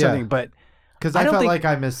if I missed Yeah. something, but Because I I don't felt think- like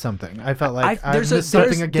I missed something. I felt like I there's missed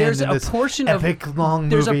something there's again in a this portion of epic long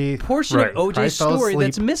there's movie. a portion Right. of OJ's I fell story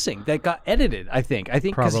that's asleep. missing that got edited. I think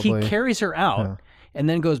because he Probably. carries her out and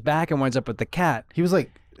then goes back and winds up with the cat. He was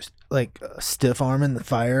like stiff arming the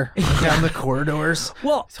fire down the corridors.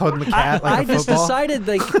 Well, He's holding the cat like I a just football. decided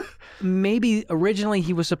like maybe originally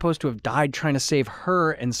he was supposed to have died trying to save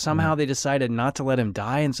her, and somehow they decided not to let him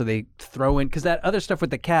die, and so they throw in because that other stuff with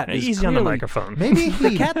the cat is Easy on the clearly- microphone. Maybe The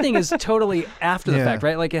he cat thing is totally after the Yeah. fact,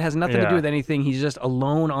 right? Like it has nothing to Yeah. do with anything. He's just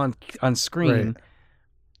alone on screen. Right.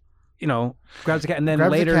 You know, grabs the cat and then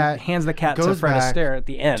Grabs the later cat, hands the cat to goes Fred back Astaire at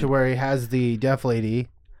the end. to where he has the deaf lady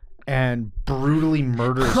and brutally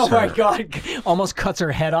murders Oh her. my god! Almost cuts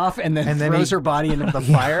her head off and then And then throws he- her body into the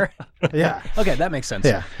fire. Yeah. Okay, that makes sense.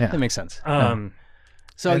 Yeah, yeah. That makes sense. So and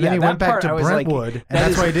yeah, then he that went back part to I was like, Brentwood, and that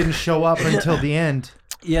that's is- why he didn't show up until the end.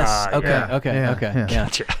 Yes. Okay. yeah, Okay. yeah, Okay. yeah.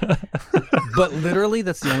 Yeah. But literally,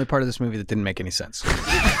 that's the only part of this movie that didn't make any sense.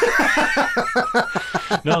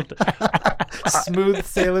 No, Smooth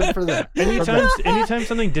sailing for that. anytime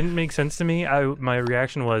something didn't make sense to me, my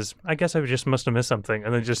reaction was, I guess I just must have missed something,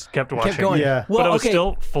 and then just kept watching. going. Yeah. But Well, I was okay.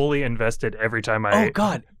 still fully invested every time I. Oh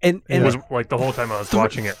God! And It was like the whole time I was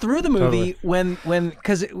watching it. through the movie when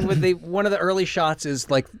because one of the early shots is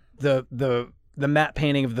like the matte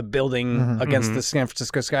painting of the building against the San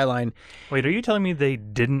Francisco skyline. Wait, are you telling me they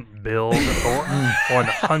didn't build a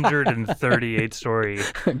 138-story?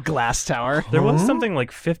 Glass tower. There was something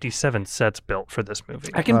like 57 sets built for this movie.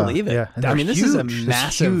 I can believe it. yeah. And I mean, they're this is a huge. There's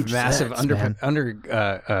massive, huge massive sets, man.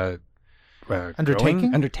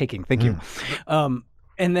 undertaking. Undertaking. Thank you.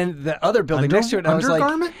 And then the other building next to it, I was like,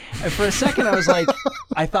 undergarment? for a second, I was like,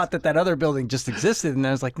 I thought that other building just existed, and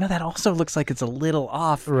I was like, no, that also looks like it's a little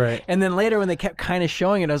off. Right. And then later, when they kept kind of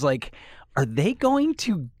showing it, I was like, are they going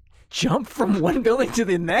to jump from one building to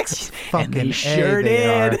the next? And they Fucking A, sure they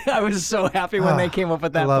did. are. I was so happy when they came up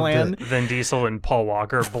with that loved plan. it. Vin Diesel and Paul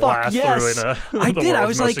Walker blast yes. through in I the did. I world's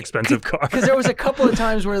was most like, expensive car. because there was a couple of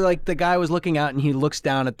times where like the guy was looking out and he looks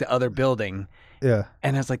down at the other building. Yeah.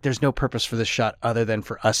 And I was like, there's no purpose for this shot other than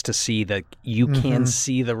for us to see that you can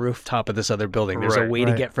see the rooftop of this other building. There's a Right, way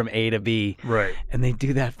to right. get from A to B. Right. And they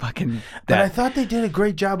do that fucking... But I That, thought they did a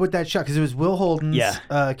great job with that shot because it was Will Holden's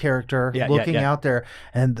character Yeah, looking yeah. out there,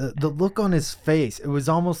 and the look on his face. It was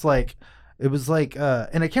almost like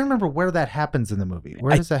and I can't remember where that happens in the movie.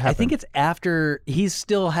 Where does that happen? I think it's after he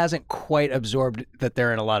still hasn't quite absorbed that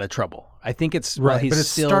they're in a lot of trouble. I think it's right, while he's but it's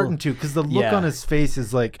still starting to because the look Yeah. on his face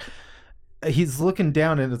is like. He's looking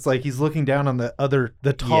down, and it's like he's looking down on the tallest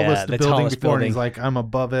the building tallest before, and he's building. like, "I'm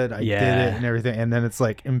above it. I did Yeah. it, and everything." And then it's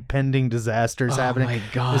like impending disasters Oh happening. my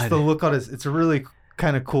God. It's the look on his. It's a really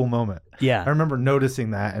kind of cool moment. Yeah. I remember noticing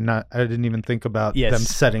that, and I didn't even think about Yes. them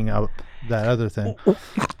setting up that other thing,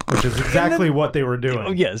 which is exactly what they were doing.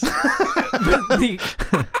 Oh, yes.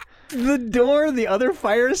 The door, the other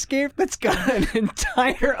fire escape that's got an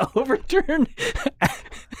entire overturned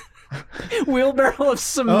wheelbarrow of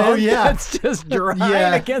cement Oh, yeah. that's just drying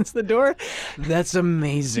Yeah. against the door. That's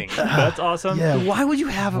amazing. That's awesome. Yeah. Why would you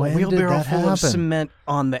have a When did wheelbarrow that full of happen? cement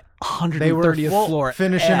on the They were 130th floor?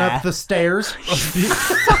 finishing up the stairs.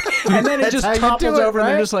 And then it That's just how you topples do it, over, and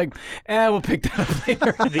they're right? just like, we'll pick that up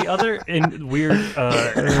later. The other weird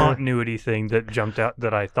continuity thing that jumped out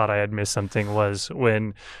that I thought I had missed something was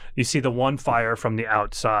when you see the one fire from the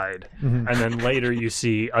outside, and then later you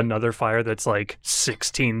see another fire that's like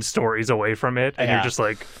 16 stories away from it, and you're just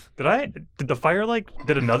like, did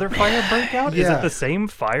another fire break out? Is it the same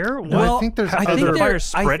fire? No, I think there's other fires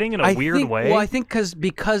spreading in a weird way. Well, I think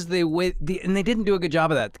because and they didn't do a good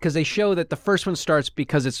job of that, because they show that the first one starts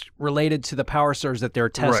because it's related to the power surge that they're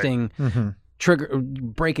testing.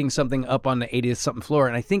 Breaking something up on the 80th something floor,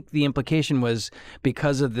 and I think the implication was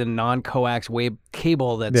because of the non-coax wave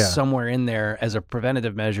cable that's somewhere in there as a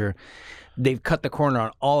preventative measure. They've cut the corner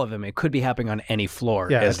on all of them. It could be happening on any floor.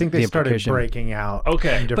 Yeah, I think they started breaking out.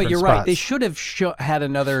 Okay, in but you're spots. right. They should have had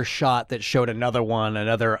another shot that showed another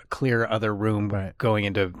clear other room going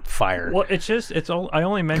into fire. Well, I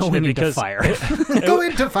only mentioned Going it into because fire. Go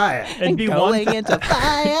into fire. It'd be into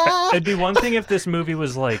fire. It'd be one thing if this movie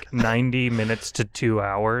was like 90 minutes to 2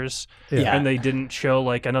 hours, and they didn't show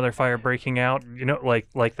like another fire breaking out,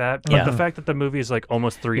 like that. But the fact that the movie is like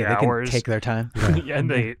almost 3 hours, they can take their time. And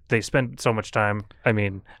they spend so much time. I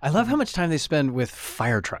mean, I love how much time they spend with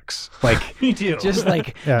fire trucks. Like, you do. Just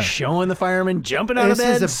like showing the firemen jumping out of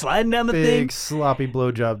bed, sliding down the thing. Big sloppy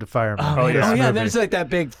blowjob to firemen. Oh yeah. There's like that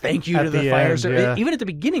big thank you At to the the fire end, service. Even at the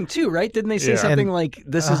beginning too, right? Didn't they say something like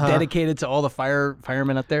this is dedicated to all the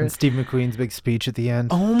firemen up there? And Steve McQueen's big speech at the end.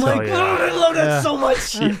 Oh my God, I love that so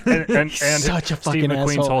much. and such a fucking Steve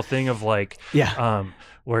McQueen's asshole. whole thing of like,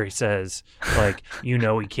 where he says like, he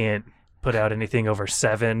can't put out anything over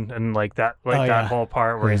 7, and like that whole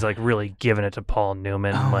part where he's like really giving it to Paul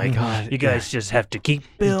Newman. Like, you guys just have to keep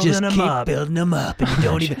building them up, and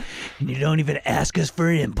you don't even ask us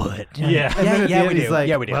for input. Yeah, and then at the end, we do. he's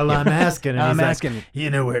like, we do. well, I'm asking, and I'm he's asking. like,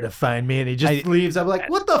 you know where to find me, and he just leaves. I'm like,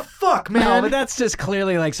 what the fuck, man? No, but that's just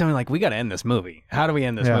clearly like something like, we got to end this movie. How do we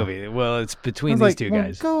end this movie? Well, it's between these two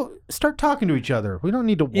guys. Go start talking to each other. We don't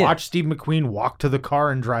need to watch Steve McQueen walk to the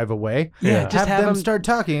car and drive away. Just have them start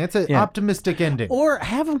talking. It's an optimistic ending. Or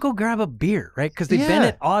have them go grab a beer, right? Because they've been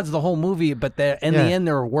at odds the whole movie, but in the end,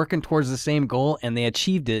 they were working towards the same goal, and they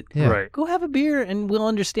achieved it. Yeah. Right. Go have a beer, and we'll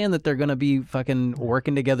understand that they're going to be fucking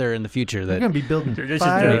working together in the future. They're going to be building This is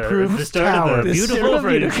fireproof the start of the beautiful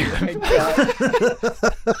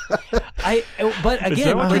But Is again,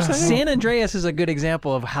 that what like you're saying? San Andreas is a good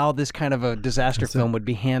example of how this kind of a disaster film would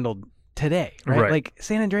be handled today, right? Like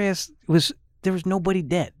San Andreas there was nobody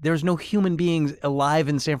dead. There was no human beings alive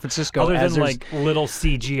in San Francisco. Other than like little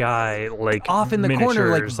CGI, like off in the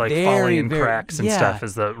corner, like falling in cracks and stuff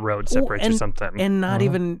as the road separates or something. And not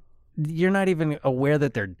even, you're not even aware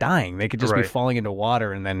that they're dying. They could just be falling into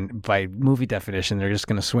water, and then by movie definition, they're just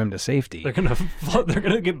going to swim to safety. They're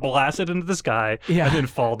gonna get blasted into the sky and then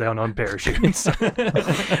fall down on parachutes.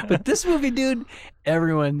 But this movie, dude,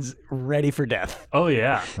 everyone's ready for death. Oh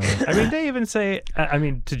yeah. I mean, they even say,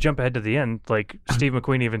 to jump ahead to the end, like Steve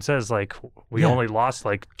McQueen even says, like, we only lost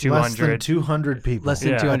like 200. Less than 200 people. Less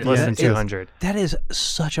than 200. Less than 200. That is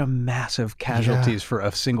such a massive casualties for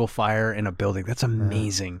a single fire in a building. That's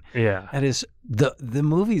amazing. Yeah. That is the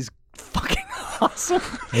movie's fucking awesome.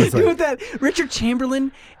 Dude, that Richard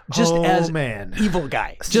Chamberlain just as evil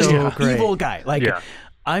guy. Just evil guy. Like,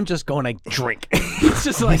 I'm just going to drink. It's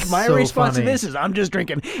just like my response to this is I'm just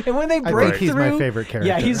drinking. And when they break through, he's my favorite character.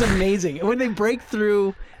 Yeah, he's amazing. And when they break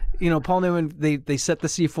through, Paul Newman, they set the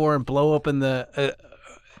C4 and blow open the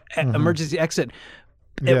emergency exit.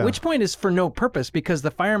 At which point is for no purpose, because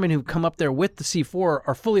the firemen who come up there with the C4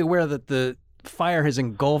 are fully aware that the fire has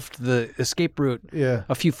engulfed the escape route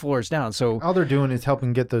a few floors down. So all they're doing is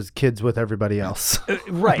helping get those kids with everybody else.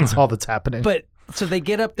 Right. That's all that's happening. But so they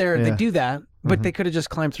get up there, they do that, but they could have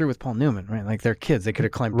just climbed through with Paul Newman, right? Like, they're kids. They could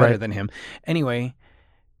have climbed better than him. Anyway,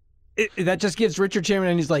 that just gives Richard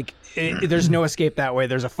Chamberlain, he's like, there's no escape that way.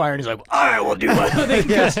 There's a fire, and he's like, I will do my thing.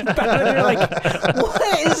 They're like,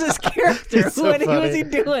 what is this character? What is he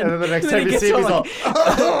doing? And then the next time you see him, he's all,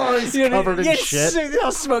 he's covered in shit. He's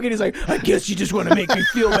all smoking. He's like, I guess you just want to make me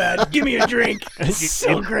feel bad. Give me a drink. It's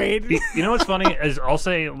so great. You know what's funny is I'll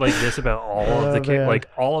say like this about all of the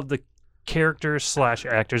all of the characters /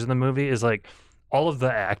 actors in the movie is like, all of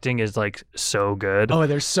the acting is like so good. Oh,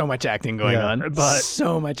 there's so much acting going on. But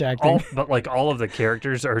so much acting. But like all of the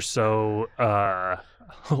characters are so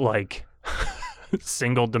like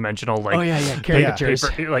single dimensional like caricatures,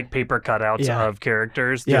 paper cutouts Yeah. of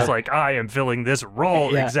characters. Yeah. Just like I am filling this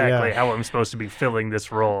role Yeah. exactly how I'm supposed to be filling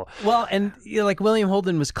this role. Well, and like William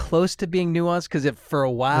Holden was close to being nuanced because for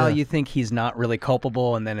a while you think he's not really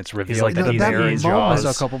culpable, and then it's revealed like that the he's mayor in Jaws.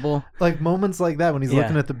 also culpable. Like moments like that when he's Yeah.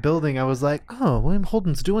 looking at the building, I was like, oh, William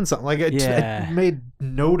Holden's doing something. Like Yeah. I made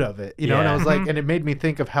note of it, you know, and I was like, and it made me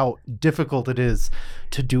think of how difficult it is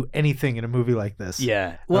to do anything in a movie like this.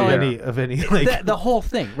 Yeah. Well, Well, of any like the whole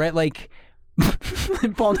thing, right? Like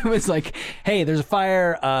Paul Newman's like, hey, there's a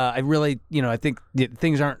fire. I really, I think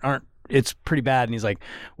things aren't. It's pretty bad, and he's like,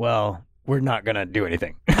 well, we're not gonna do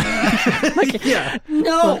anything. Like, yeah,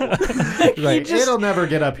 no, right. It'll never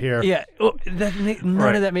get up here. Yeah,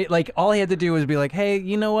 none of that made like all he had to do was be like, hey,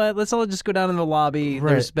 you know what? Let's all just go down in the lobby.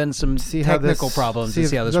 Right. There's been some technical problems and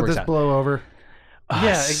see how this let works this out. blow over.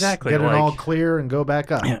 Yeah, exactly. Get it like, all clear and go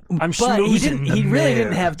back up. I'm But he schmoozing the He really mayor.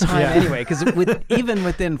 didn't have time Yeah. anyway, because even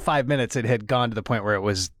within 5 minutes, it had gone to the point where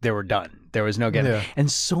they were done. There was no getting. Yeah. And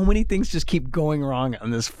so many things just keep going wrong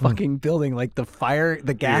on this fucking building. Like the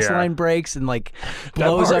gas Yeah. line breaks and like That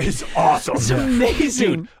blows part up. is awesome. It's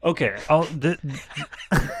amazing. Dude, okay.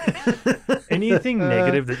 Anything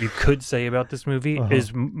negative that you could say about this movie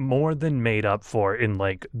is more than made up for in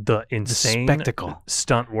like the insane spectacle.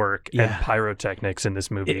 stunt work Yeah. and pyrotechnics in this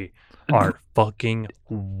movie are fucking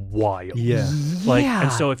wild. Yeah. Like, Yeah.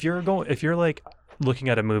 and so if you're like looking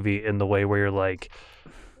at a movie in the way where you're like,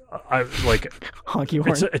 Honky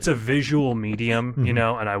horn. it's a visual medium, you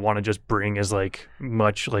know, and I want to just bring as like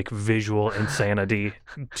much like visual insanity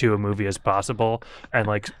to a movie as possible, and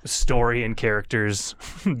like story and characters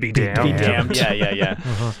be damned. Be damned.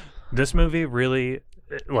 Yeah. This movie really,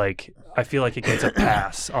 like, I feel like it gets a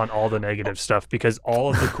pass on all the negative stuff because all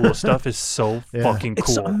of the cool stuff is so fucking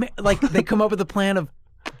It's cool. like they come up with a plan of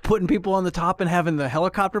putting people on the top and having the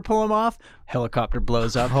helicopter pull them off. Helicopter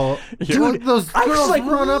blows up. Dude, those I was girls like,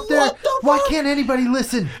 run up there. what the Why can't anybody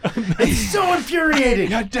listen? It's so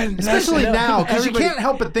infuriating. Especially now, because you can't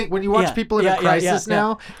help but think when you watch Yeah, people in yeah, a crisis yeah.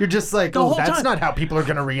 now, you're just like, The oh, whole that's time. not how people are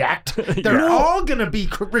going to react. They're No. all going to be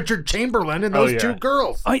Richard Chamberlain and those two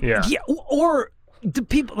girls. Or the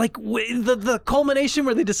people like the culmination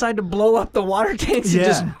where they decide to blow up the water tanks and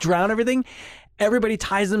just drown everything. Everybody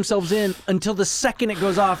ties themselves in until the second it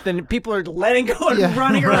goes off. Then people are letting go and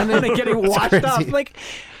running around and getting washed off. crazy. Like,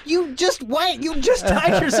 you just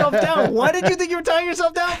tied yourself down. Why did you think you were tying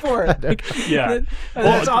yourself down for? Like, Yeah.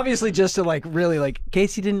 that's obviously just to like really like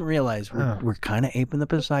Casey didn't realize we're kind of aping the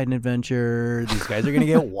Poseidon Adventure. These guys are gonna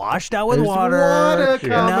get washed out with There's water. water And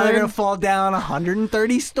now they're coming. gonna fall down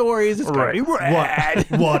 130 stories. It's gonna be rad.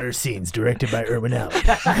 Water scenes directed by Irwin Allen.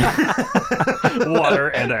 Water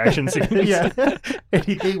and action scenes. Yeah.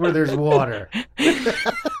 Anything where there's water.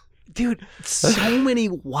 Dude, so many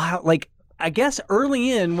wild, like, I guess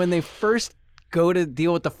early in when they first go to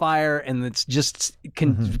deal with the fire and it's just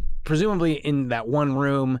presumably in that one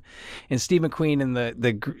room and Steve McQueen and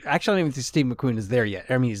actually I don't even think Steve McQueen is there yet.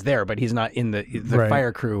 I mean, he's there, but he's not in the Right.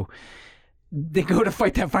 fire crew. They go to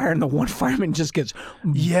fight that fire and the one fireman just gets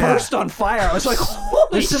burst on fire. I was like, holy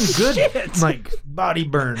There's some good shit. like body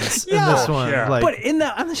burns in Yeah. this one. Yeah. Like, But in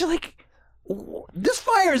that, I'm just like, this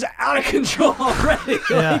fire is out of control already.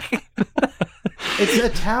 Yeah. Like, it's a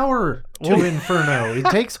tower to Inferno. It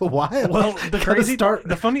takes a while. Well, the crazy start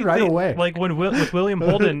the funny right thing, away. like when with William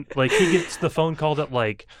Holden, like he gets the phone called up,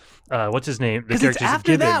 like what's his name? The because it's character's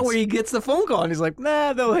after that Gibbons. where he gets the phone call and he's like,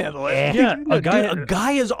 nah, they'll handle it. Yeah, No, a guy- dude, a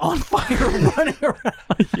guy is on fire running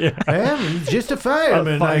around. Man, he's just a a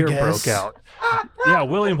fireman, fire I guess. broke out. Yeah,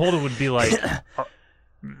 William Holden would be like,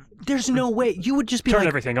 There's no way. You would just be turn like,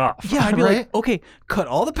 everything off. yeah, I'd be Right? like, okay, cut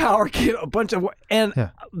all the power, get a bunch of, and Yeah.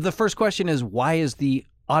 the first question is, why is the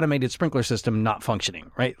automated sprinkler system not functioning,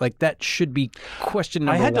 right? Like that should be question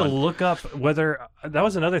I number had one. to look up whether that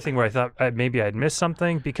was another thing where I thought maybe I'd missed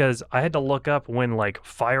something because I had to look up when like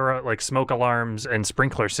fire, like smoke alarms and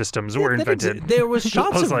sprinkler systems were invented. There was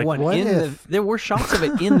shots was of like, one what in if- there were shots of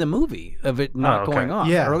it in the movie of it not okay. going off.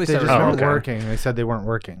 Yeah, or at least they I just remember. weren't okay. working. They said they weren't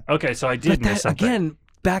working. Okay, so I But did that, miss something. again,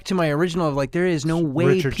 back to my original of like, there is no way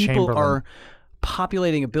Richard people Chamberlain. are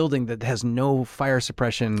populating a building that has no fire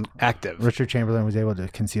suppression active. Richard Chamberlain was able to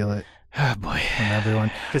conceal it Oh boy, from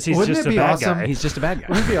everyone. Because he's Wouldn't just it a be bad awesome? guy. he's just a bad guy.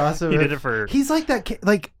 Wouldn't it be awesome? He if- did it for- He's like that.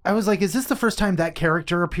 Like I was like, is this the first time that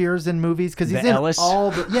character appears in movies? Because he's The in Ellis?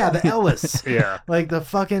 all the the Ellis. Yeah. Like the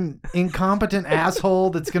fucking incompetent asshole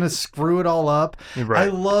that's gonna screw it all up. Right.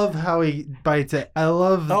 I love how he bites it. I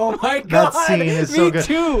love. Oh my god, that scene is me so good.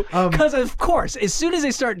 too. Um, Because of course, as soon as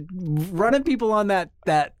they start running people on that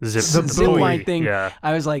Zip line buoy, thing, yeah.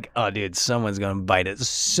 I was like, oh dude, someone's gonna bite it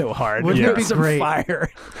so hard. Wouldn't With it be some great?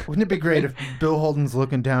 fire? Wouldn't it be great if Bill Holden's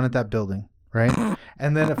looking down at that building, right?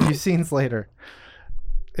 And then a few scenes later,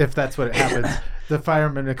 if that's what happens, the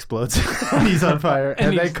fireman explodes. He's on fire.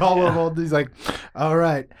 And they call him Holden. He's like, all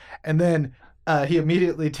right. And then he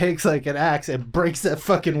immediately takes like an axe and breaks that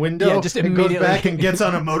fucking window. Yeah, just and goes back and gets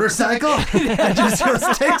on a motorcycle and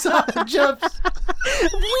just takes off and jumps.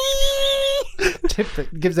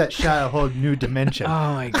 Gives that shot a whole new dimension.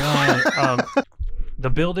 Oh my god. The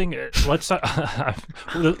building. Let's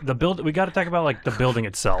the build. We got to talk about like the building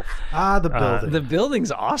itself. The building. The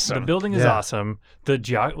building's awesome. The building is awesome.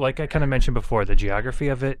 Like I kind of mentioned before, the geography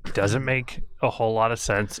of it doesn't make a whole lot of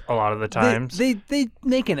sense a lot of the times. They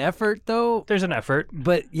make an effort though. There's an effort,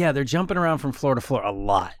 but yeah, they're jumping around from floor to floor a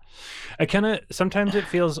lot. I kind of sometimes it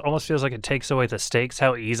almost feels like it takes away the stakes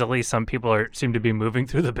how easily some people seem to be moving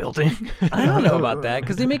through the building. I don't know about that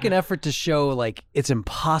because they make an effort to show like it's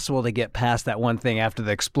impossible to get past that one thing after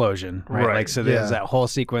the explosion, right? Like so, there's that whole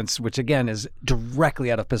sequence, which again is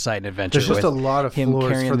directly out of Poseidon Adventure. There's just a lot of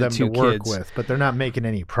floors for them to work kids. with, but they're not making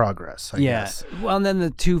any progress. I guess. Well, and then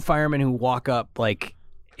the two firemen who walk up like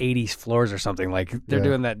 80 floors or something, like they're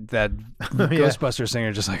doing that Ghostbusters thing.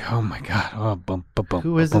 Are just like, oh my god,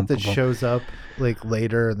 Who is it that shows up like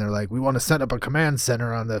later and they're like, we want to set up a command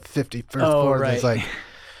center on the 51st floor. Right. And it's like,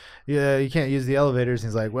 yeah, you can't use the elevators. And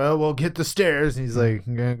he's like, well, we'll get the stairs. And he's like,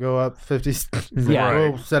 I'm gonna go up 50.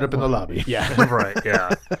 We'll set up in the lobby. Yeah, right.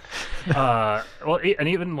 Yeah. Well, and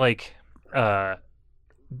even like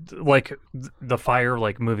the fire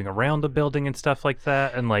like moving around the building and stuff like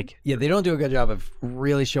that, and like they don't do a good job of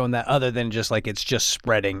really showing that other than just like it's just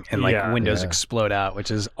spreading and like windows explode out, which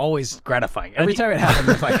is always gratifying every time it happens.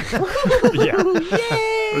 It's like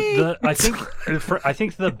I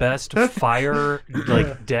think the best fire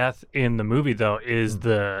like death in the movie though is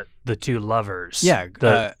the two lovers.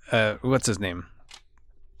 What's his name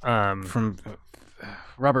from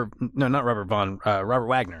Robert Wagner.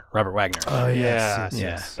 Oh,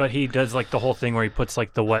 yes. But he does like the whole thing where he puts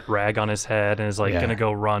like the wet rag on his head and is like gonna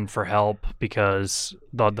go run for help because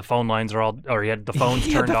the phone lines are all, or he had the phones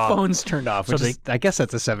turned off. The phones turned off. So Which I guess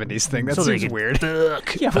that's a 70s thing. That so seems weird.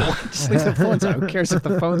 Yeah, but just leave the phones on. Who cares if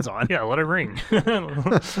the phone's on? Yeah, let it ring.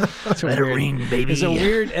 That's let it ring, baby.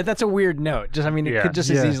 That's a weird note. Just it could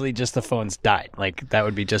just as easily just the phones died. Like that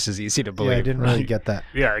would be just as easy to believe. Yeah, I didn't really get that.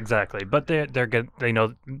 Yeah, exactly. But they're good. They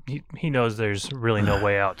know he knows there's really no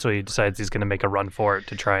way out, so he decides he's going to make a run for it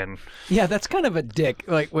to try and. Yeah, that's kind of a dick.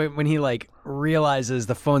 Like when he like realizes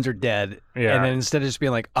the phones are dead, and then instead of just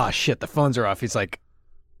being like, "Oh shit, the phones are off," he's like,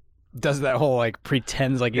 does that whole like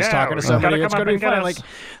pretends like he's talking to somebody. It's going to be fine. Like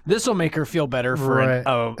this will make her feel better for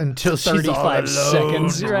until 35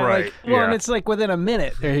 seconds. Right. Like, well, and it's like within a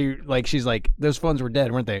minute, she's like, "Those phones were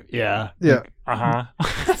dead, weren't they?" Yeah. Yeah. Like,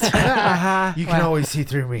 You can always see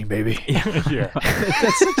through me, baby. Yeah.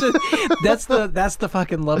 That's the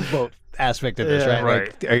fucking Love Boat aspect of this, right?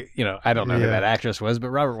 Like, I don't know who that actress was, but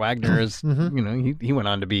Robert Wagner is, he went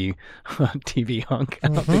on to be a TV hunk. I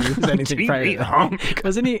don't think he was anything prior to that. Hunk.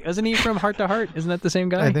 Wasn't he from Heart to Heart? Isn't that the same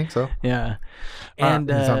guy? I think so. Yeah. And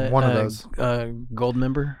he's on one of those. Gold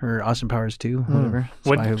member or Austin Powers 2, whatever.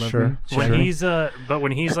 When he's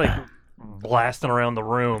like blasting around the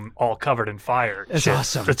room all covered in fire. It's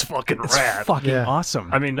awesome. It's fucking rad. Fucking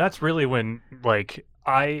awesome. I mean, that's really when like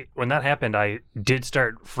when that happened, I did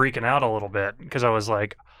start freaking out a little bit because I was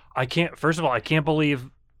like, I can't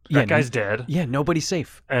believe that guy's dead. Yeah, nobody's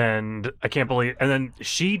safe. And I can't believe, and then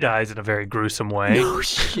she dies in a very gruesome way. No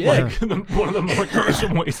shit. Like one of the more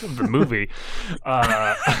gruesome ways of the movie.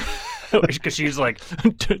 Because she's like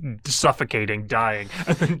suffocating, dying,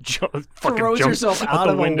 and then throws herself out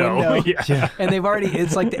of the window. Yeah. And they've already,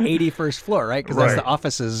 it's like the 81st floor, right? Because that's the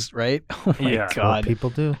offices, right? Oh my God. People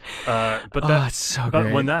do. It's so great.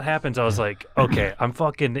 But when that happens, I was like, okay, I'm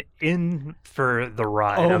fucking in for the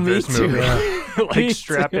ride of me this too. movie. Like,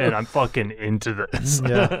 strap in. I'm fucking into this.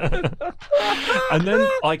 Yeah. And then,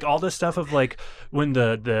 like, all this stuff of, like, when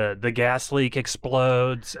the gas leak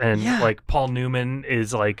explodes and, like, Paul Newman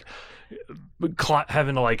is, like,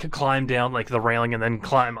 having to like climb down like the railing and then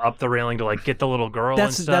climb up the railing to like get the little girl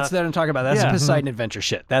and stuff. That's what I'm talking about. That's Poseidon Adventure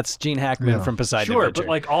shit. That's Gene Hackman from Poseidon Adventure. But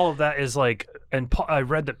like all of that is like, and I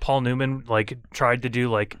read that Paul Newman like tried to do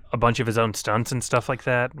like a bunch of his own stunts and stuff like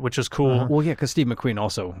that, which is cool. Well, yeah, because Steve McQueen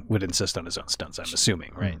also would insist on his own stunts, I'm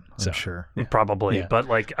assuming, right? I'm sure. Probably. Yeah. But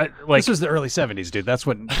like this was the early 70s, dude. That's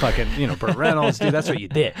what fucking, Burt Reynolds, dude. That's what you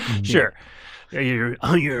did. Sure. You're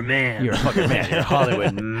a man. You're a fucking man. You're a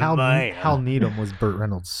Hollywood man. Hal Needham was Burt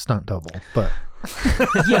Reynolds' stunt double, but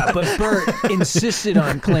yeah, but Burt insisted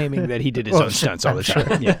on claiming that he did his own stunts all the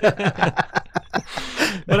time. Yeah.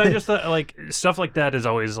 But I just thought like stuff like that is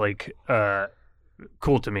always like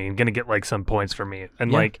cool to me and gonna get like some points for me.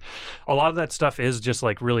 And Yeah. like a lot of that stuff is just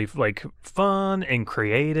like really like fun and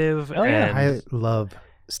creative. Oh, yeah. and I love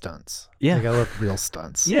stunts. Yeah. Like, I love real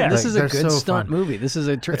stunts. Yeah, this Like, is a they're good so stunt fun. movie. This is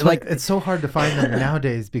a It's like it's so hard to find them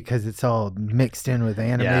nowadays because it's all mixed in with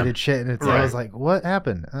animated shit, and it's always like, what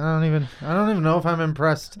happened? I don't even know if I'm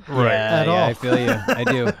impressed at all. I feel you. I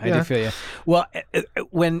do. I Yeah. do feel you. Well,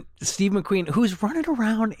 when Steve McQueen, who's running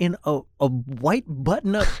around in a white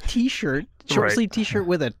button-up T-shirt, short Right. sleeve T-shirt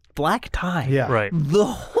with a black tie, Yeah. Right. the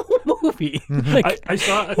whole movie, like, I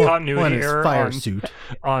saw a Well, continuity his error fire on, suit.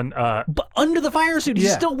 on but under the fire suit, he's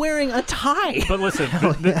Yeah. still wearing a tie. But listen,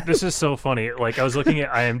 this is so funny. Like I was looking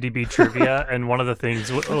at IMDb trivia, and one of the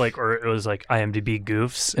things, or it was like IMDb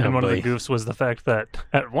goofs, and one of the boy. goofs was the fact that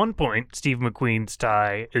at one point Steve McQueen's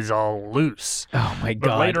tie is all loose. Oh my But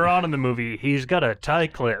god! later on in the movie, he's got a tie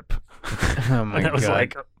clip, oh my and I was god!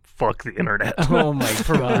 like, "Fuck the internet." Oh my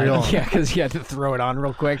god! real. Yeah, because he had to throw it on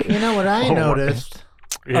real quick. You know what I Oh, noticed?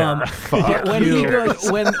 Yeah. When he you.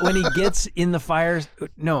 goes, when he gets in the fire,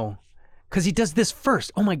 no, because he does this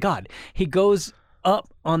first. Oh my god! He goes up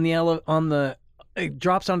on the it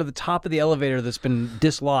drops onto the top of the elevator that's been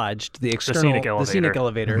dislodged, the external, scenic scenic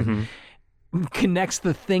elevator. Mm-hmm. Connects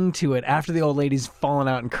the thing to it after the old lady's fallen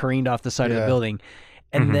out and careened off the side of the Yeah. building,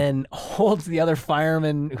 and Mm-hmm. then holds the other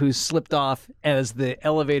fireman who's slipped off as the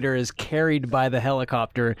elevator is carried by the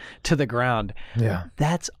helicopter to the ground. Yeah.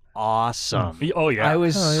 That's awesome. Oh yeah. I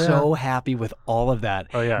was Oh, yeah. so happy with all of that.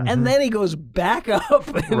 Oh yeah. And then he goes back up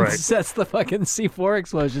and Right. sets the fucking C4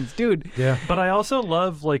 explosions. Dude, Yeah. But I also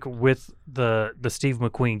love like with the Steve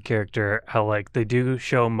McQueen character how like they do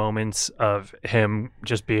show moments of him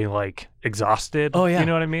just being like exhausted. Oh, yeah. You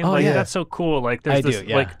know what I mean? Oh, like yeah. that's so cool. Like there's I this do,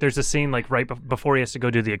 yeah. like there's a scene like right before he has to go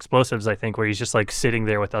do the explosives, I think, where he's just like sitting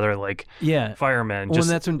there with other like yeah. firemen. Well, Just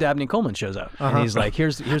and that's when Dabney Coleman shows up. And he's like,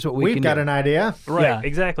 here's what we We've can got do. an idea. right, yeah.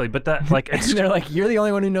 exactly. But that like And it's they're like, you're the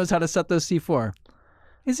only one who knows how to set those C4.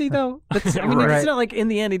 Is he though? That's, I mean, Right. it's not like in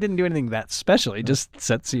the end he didn't do anything that special. He just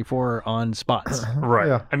set C4 on spots. right.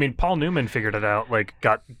 Yeah. I mean, Paul Newman figured it out. Like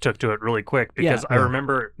took to it really quick because I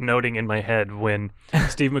remember noting in my head when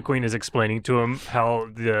Steve McQueen is explaining to him how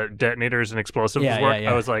the detonators and explosives Yeah, work. yeah,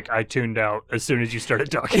 yeah. I was like, I tuned out as soon as you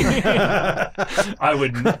started talking. I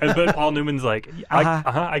would, but Paul Newman's like,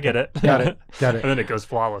 I get it, Got it. Got and it. then it goes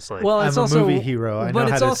flawlessly. Well, I'm it's a also movie hero. I know but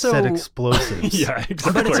how it's to also, set explosives. yeah,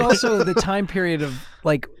 exactly. But it's also the time period of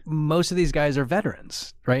like most of these guys are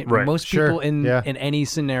veterans, right? Right. Most Sure. people in Yeah. any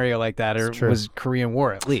scenario like that It's true. was Korean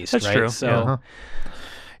War at least, That's right? true, So yeah. Uh-huh.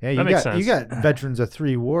 Yeah, you That makes got sense. veterans of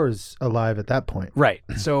 3 wars alive at that point. right.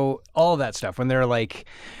 So all of that stuff when they're like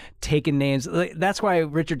taking names, like, that's why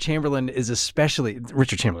Richard Chamberlain is especially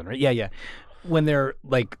Richard Chamberlain, right? Yeah, yeah. When they're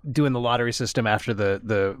like doing the lottery system after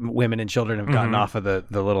the women and children have gotten off of the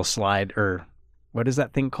little slide, or what is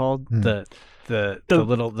that thing called? The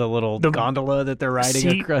little gondola that they're riding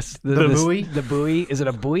seat? across The buoy? The buoy. Is it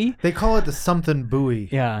a buoy? They call it the something buoy.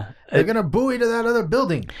 Yeah. They're gonna buoy to that other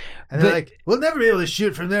building, and they're like, "We'll never be able to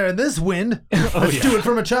shoot from there in this wind. Let's do it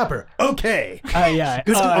from a chopper." Okay, Yeah.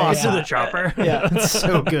 Good Awesome. yeah. The chopper. Yeah. it's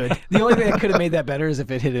so good. The only thing that could have made that better is if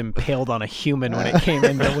it had impaled on a human when it came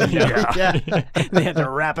in the window. Yeah, They had to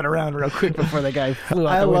wrap it around real quick before the guy flew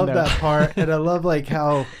out I the love window. that part, and I love like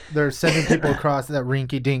how they're sending people across that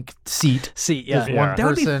rinky-dink seat. See, yeah. Just one That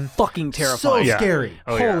would be person. fucking So terrifying. Yeah. scary.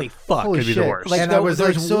 Oh, yeah. Holy fuck. Holy Could be shit! the worst. Like, and I was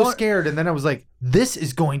like there's so one- scared, and then I was like, "This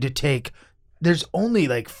is going to take." There's only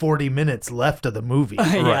like 40 minutes left of the movie.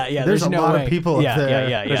 Yeah, yeah. There's a no lot way. of people up yeah, there.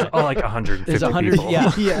 Yeah, There's like 150 There's 100. people.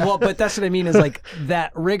 Yeah. Yeah. Well, but that's what I mean is like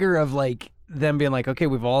that rigor of like them being like, okay,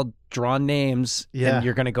 we've all drawn names, Yeah. and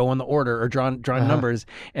you're gonna go in the order or drawn numbers,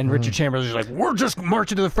 and Richard Chamberlain's just like, we're just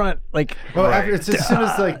marching to the front, like. Well, after, it's as soon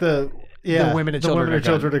as like the women and children are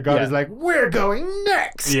children are gone. gone. Yeah. Is like, we're going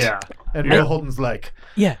next. Yeah. And Yeah. Will Holden's like,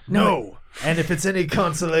 Yeah. no. And if it's any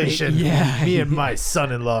consolation, Yeah. me and my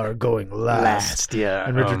son-in-law are going last. Yeah.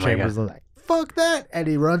 And Richard Oh my God. Chambers is like, fuck that. And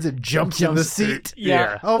he runs and jumps in the seat.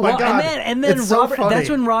 Yeah. Oh my Well, God. And then It's so Robert. funny. That's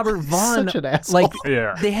when Robert Vaughn. Such an asshole. Like,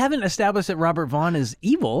 Yeah. they haven't established that Robert Vaughn is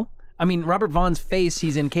evil. I mean, Robert Vaughn's face,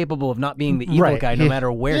 he's incapable of not being the evil Right. guy, no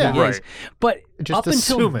matter where Yeah. he is. Right. But Just up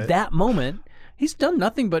until assume it. that moment, he's done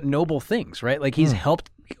nothing but noble things, right? Like he's helped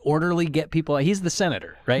orderly get people. He's the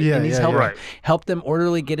senator, right? Yeah, and he's yeah, helped yeah. Right. helped them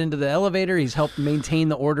orderly get into the elevator. He's helped maintain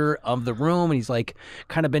the order of the room, and he's like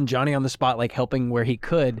kind of been Johnny on the spot, like helping where he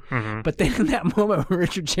could. But then in that moment when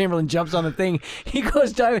Richard Chamberlain jumps on the thing, he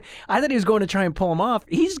goes diving. I thought he was going to try and pull him off.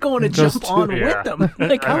 He's going to goes jump to- on Yeah. with them.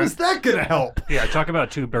 Like How is that going to help? Yeah, talk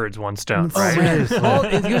about two birds, one stone. Oh, Right? seriously.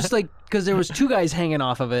 it's just like because there was two guys hanging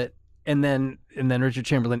off of it, and then Richard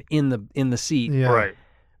Chamberlain in the seat. Yeah. Right.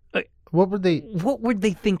 What were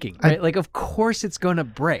they thinking? Right? Like, of course it's going to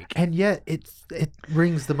break. And yet it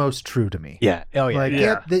rings the most true to me. Yeah. Oh, yeah.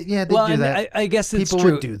 Like, they well, do that. I guess it's People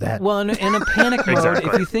true. would do that. Well, in a panic mode,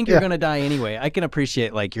 Exactly. if you think you're going to die anyway, I can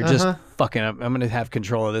appreciate, like, you're just fucking up. I'm going to have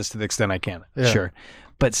control of this to the extent I can. Yeah. Sure.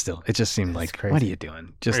 But still, it just seemed like, crazy. what are you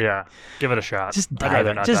doing? Just give it a shot. Just I'd die rather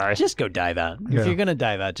that. not Just, die. just go die that. Yeah. If you're gonna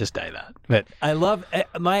die that, just die that. But I love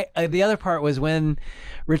the other part was when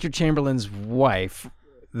Richard Chamberlain's wife,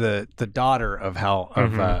 the daughter of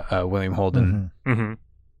William Holden.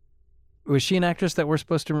 Was she an actress that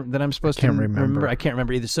I'm supposed to remember? I can't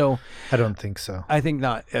remember either. So I don't think so. I think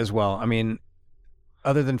not as well. I mean,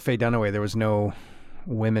 other than Faye Dunaway, there was no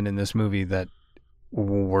women in this movie that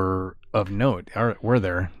were of note. Or were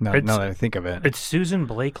there? Now that I think of it, It's Susan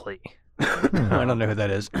Blakely. I don't know who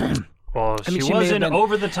that is. Well, I mean, she she may have wasn't been-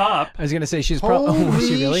 over the top. I was gonna say she's probably. Was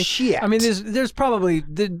she really? Shit. I mean, there's probably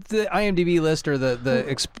the IMDb list or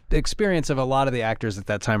the experience of a lot of the actors at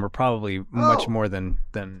that time were probably much more than.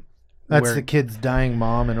 That's where- the kid's dying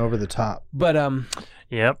mom and over the top. But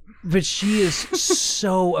Yep. But she is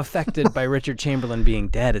so affected by Richard Chamberlain being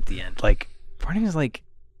dead at the end. Like, part of me is like,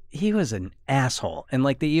 he was an asshole. And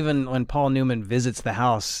like, when Paul Newman visits the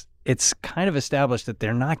house, it's kind of established that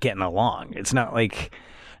they're not getting along. It's not like...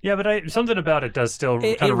 Yeah, but something about it does still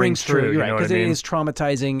kind of rings true. You're right, because I mean? it is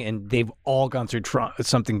traumatizing, and they've all gone through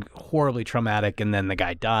something horribly traumatic, and then the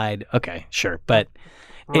guy died. Okay, sure. But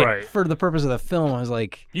Right. for the purpose of the film, I was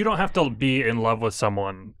like... You don't have to be in love with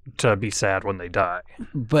someone to be sad when they die.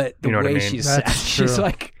 But the You know what I way mean? she's That's sad, she's true.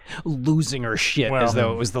 like losing her shit Well, as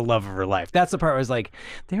though it was the love of her life. That's the part where I was like,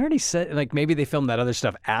 they already said, like, maybe they filmed that other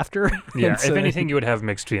stuff after. Yeah, And so if anything, you would have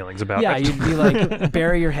mixed feelings about yeah, it. you'd be like,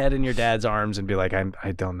 bury your head in your dad's arms and be like,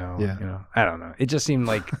 I don't know. Yeah. You know, I don't know. It just seemed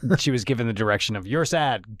like she was given the direction of, you're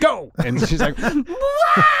sad, go! And she's like,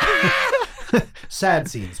 Sad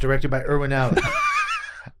Scenes, directed by Irwin Allen.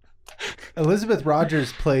 Elizabeth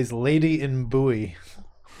Rogers plays Lady in Bowie.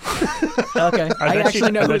 okay. I bet actually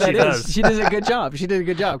she- know I who bet that she is. does. She did a good job. She did a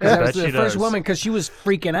good job. Because I that was bet the she first does. woman, because she was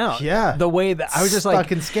freaking out. Yeah. The way that I was just like,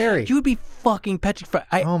 fucking scary. you would be fucking petrified.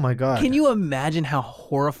 Oh my god. Can you imagine how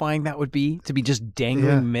horrifying that would be to be just dangling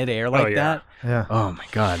Yeah. midair like yeah. that? Yeah. Oh my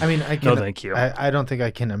god. I mean, I can. No, thank you. I don't think I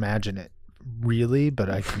can imagine it really, but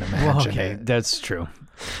I can imagine well, okay, it. that's true.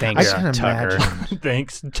 I Thanks, can Tucker. imagine.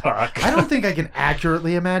 Thanks, Doc. I don't think I can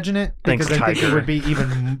accurately imagine it Thanks, because I think it Tiger. would be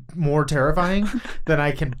even more terrifying than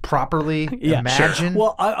I can properly imagine.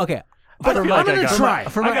 Well, okay. I feel like I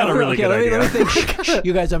got- I got a really good let me idea. think.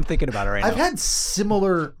 You guys, I'm thinking about it right I've now. had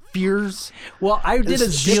similar fears. Well, I did a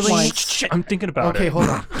zip line. I'm thinking about Okay, it. hold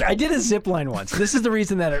on. I did a zip line once. This is the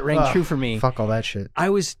reason that it rang Ugh, true for me. Fuck all that shit.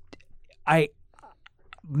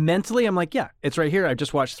 Mentally, I'm like, yeah, it's right here. I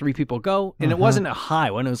just watched 3 people go, and it wasn't a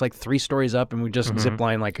high one. It was like 3 stories up, and we just zip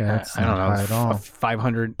line like That's I don't not high at all. know,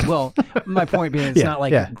 500. Well, my point being, it's Yeah, not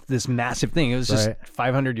like yeah. this massive thing. It was just Right.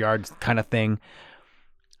 500 yards kind of thing.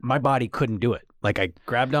 My body couldn't do it. Like I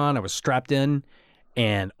grabbed on, I was strapped in,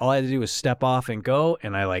 and all I had to do was step off and go,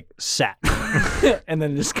 and I like sat, and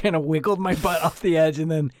then just kind of wiggled my butt off the edge, and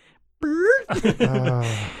then.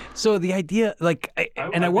 So the idea, like,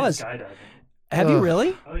 I was. Have you Ugh.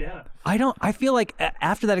 really? Oh, yeah. I feel like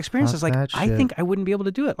after that experience, I was Fuck like, that I shit. think I wouldn't be able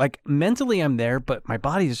to do it. Like mentally, I'm there, but my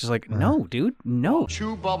body is just like, no, dude, no.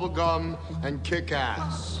 Chew bubblegum and kick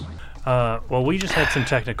ass. Well, we just had some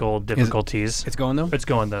technical difficulties. It's going though. It's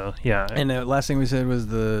going, though. Yeah. And the last thing we said was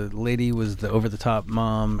the lady was the over-the-top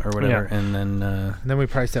mom or whatever, Yeah. and then And then we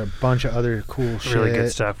priced out a bunch of other cool shit. really good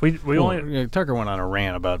stuff. We only... Tucker went on a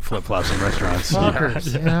rant about flip-flops in restaurants.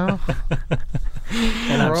 Fuckers, you know?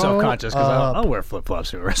 And I'm Grow self-conscious because up. I'll wear flip-flops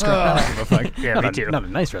to a restaurant. I don't give a fuck. Yeah, not me a, too. Not a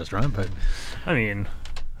nice restaurant, but I mean,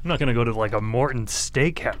 I'm not going to go to like a Morton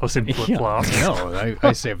Steakhouse in flip-flops. no,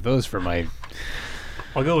 I save those for my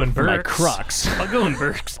I'll go in Burks. my Crocs. I'll go in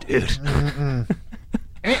Burks, dude.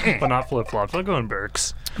 But not flip-flops. I'll go in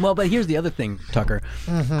Burks. Well, but here's the other thing, Tucker.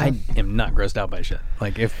 I am not grossed out by shit.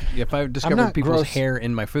 Like if I discover not people's gross. hair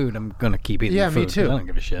in my food, I'm gonna keep eating Yeah, the food. me 'cause too. I don't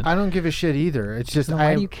give a shit. I don't give a shit either. It's just Then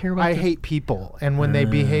why do you care about I this? hate people, and when they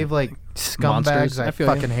behave like Monsters. scumbags, I feel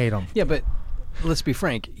you. fucking hate them. Yeah, but let's be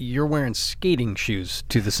frank. You're wearing skating shoes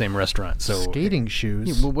to the same restaurant, so Skating Yeah,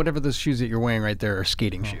 shoes. well, whatever those shoes that you're wearing right there are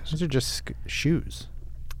skating shoes. Those are just shoes.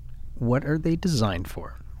 What are they designed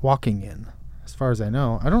for? Walking in, as far as I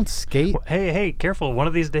know, I don't skate. Hey, careful. One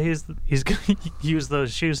of these days, he's going to use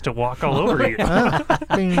those shoes to walk all over you.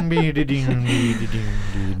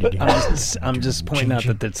 I'm just pointing out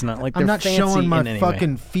that it's not like they're I'm not fancy showing my in any way.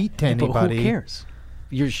 fucking feet to But anybody. who cares?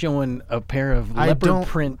 You're showing a pair of I leopard don't-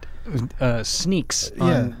 print sneaks Yeah.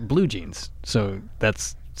 on blue jeans, so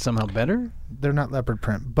that's somehow better? They're not leopard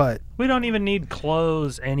print, but We don't even need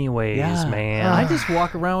clothes anyways, man. I just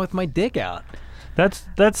walk around with my dick out.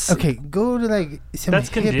 That's okay. Go to like some That's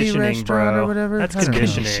hippie conditioning, restaurant bro. or whatever. That's I don't know.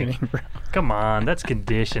 conditioning. Come on, that's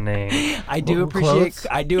conditioning. I do Well, appreciate. clothes?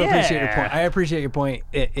 I do appreciate your Yeah. point. I appreciate your point.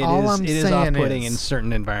 It All I'm is saying off-putting in is-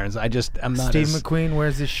 certain environments. I'm not. Steve as, McQueen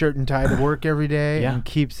wears his shirt and tie to work every day Yeah. and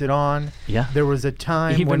keeps it on. Yeah. There was a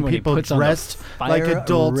time Even when he people puts on the dressed like fire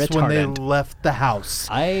adults when they retardant. left the house.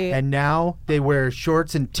 I- and now they wear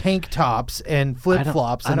shorts and tank tops and flip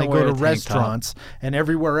flops I and they don't go wear to a tank restaurants and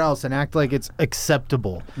everywhere else and act like it's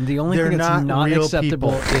acceptable. The only They're thing that's not real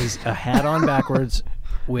acceptable people. is a hat on backwards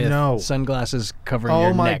with No. sunglasses covering Oh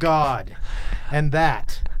your my neck. God. And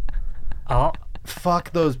that. Oh,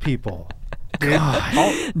 Fuck those people.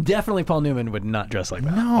 Definitely Paul Newman would not dress like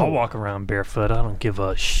that. I'll walk around barefoot. I don't give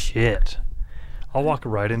a shit. I'll walk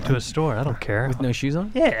right into a store. I don't care. With no shoes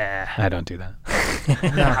on? Yeah. I don't do that.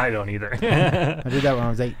 I don't either. I did that when I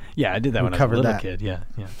was 8. Yeah, I did that We when I was a covered little that. kid. Yeah,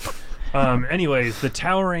 yeah. Anyways, the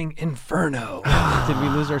Towering Inferno. Did we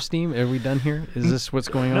lose our steam? Are we done here? Is this what's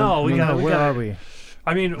going on? No, we got. Where are we?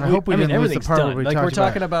 I mean, I hope we didn't lose the everything's part done. where we Like talked we're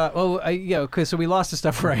talking about. Okay. So we lost the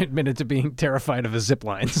stuff where I admitted to being terrified of a zip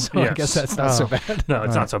line. So I Yes. guess that's not so bad. No,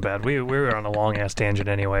 it's not so bad. We were on a long ass tangent,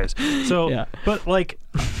 anyways. So, Yeah. but like,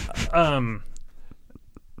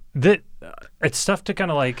 that it's tough to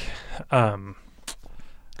kind of like.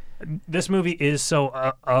 This movie is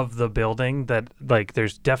so of the building that like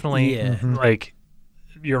there's definitely like.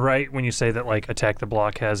 You're right when you say that like Attack the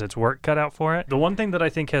Block has its work cut out for it. The one thing that I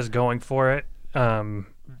think has going for it,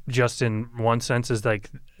 just in one sense, is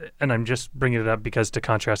like, and I'm just bringing it up because to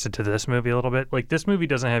contrast it to this movie a little bit, like this movie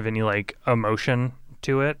doesn't have any like emotion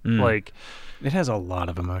to it. Like, it has a lot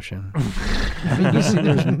of emotion. I mean, you see,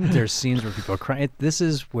 there's scenes where people cry. This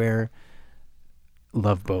is where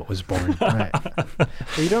Love Boat was born. Right. But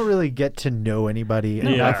you don't really get to know anybody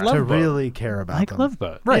enough Love to Boat. really care about Like them. Love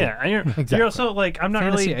Boat. Right. yeah, and Exactly. you're also like, I'm not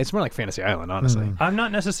Fantasy, really, it's more like Fantasy Island, honestly. I'm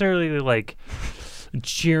not necessarily like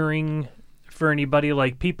cheering for anybody.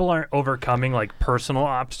 Like people aren't overcoming like personal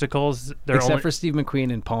obstacles. They're Except only, for Steve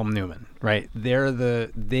McQueen and Paul Newman, right?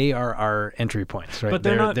 They are our entry points, right? but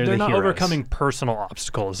they're not the they're not heroes. overcoming personal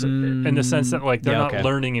obstacles in the sense that like they're yeah, not okay.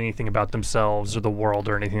 learning anything about themselves or the world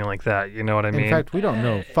or anything like that. You know what I mean? In fact, we don't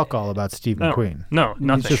know fuck all about Steve no, McQueen. no,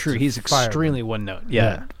 nothing. It's true. He's fireman. extremely one note.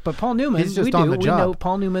 Yeah. But Paul Newman, He's just we on do. the We job. know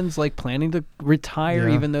Paul Newman's like planning to retire,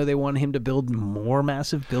 Yeah. even though they want him to build more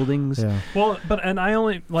massive buildings. Yeah. Well, but and I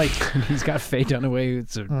only like He's got Faye Dunaway.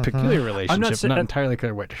 It's a peculiar relationship. sa- Not entirely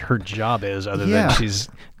clear what her job is, other Yeah. than she's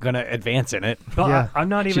gonna advance in it. well, Yeah. I'm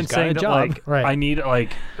not even She's got saying a that job. like Right. I need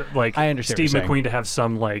like I understand Steve what you're McQueen to have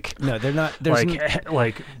some like No, they're not. There's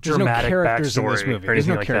like there's no dramatic characters in backstory this movie. or There's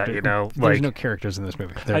anything no like character. that. You know, There's like no characters in this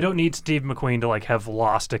movie. I don't need Steve McQueen to like have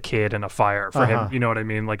lost a kid in a fire for him. You know what I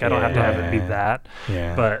mean? Like I don't have to have it be Yeah. that.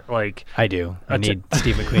 Yeah. But like I do. I need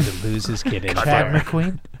Steve McQueen to lose his kid in a Chad fire.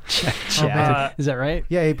 McQueen? Chad. Is that right?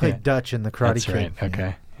 Yeah, he played Dutch in The Karate That's Kid. right.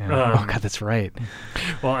 Okay. Yeah. Um, oh God, that's right.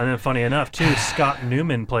 well, and then funny enough too, Scott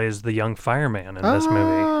Newman plays the young fireman in this movie.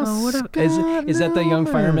 Oh, what Is that the young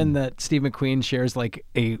fireman that Steve McQueen shares like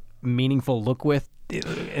a meaningful look with?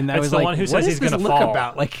 And that It's was the like, one who what says is he's this gonna look fall.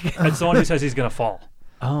 about? Like, It's the one who says he's gonna fall.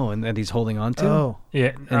 oh, and that he's holding on to. Oh.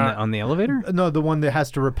 Yeah, On the elevator. No, the one that has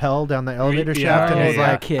to rappel down the elevator Yeah, shaft, and yeah, he's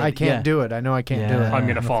yeah. like, Kid, I can't yeah. do it. I know I can't do Yeah. it. I'm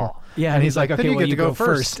gonna fall. Yeah, and he's like, "Then okay, you well, get you to go go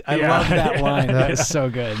first. first." I Yeah. love that line. Yeah. That is so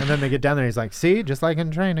good. And then they get down there, he's like, see, just like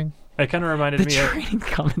in training. It kind of reminded The me of. training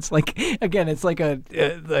comments, like again, it's like a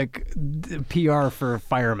PR for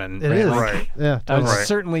firemen. It right? is. Like, Right. Yeah. Right.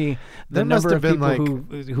 Certainly, the That must number of have people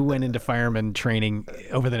been who went into fireman training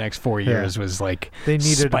over the next 4 years was like They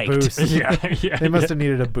needed spiked. a boost. Yeah, yeah. They must have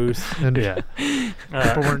needed a boost. And Yeah.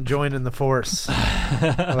 people weren't joining the force.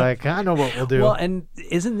 Like, I know what we'll do. Well, and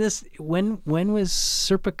isn't this when was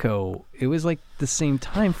Serpico? It was like the same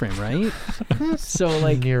time frame, right? So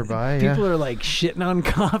like nearby, people yeah. are like shitting on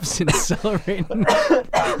cops and celebrating.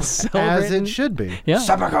 As it should be. Yeah.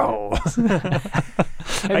 Serpico.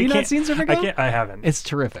 Have you not seen Serpico? I haven't. It's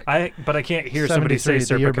terrific. But I can't hear somebody say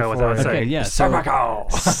 73 the year Serpico before. without Okay, saying yeah, so-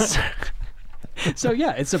 Serpico. So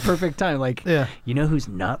yeah, it's a perfect time. Like, Yeah. you know who's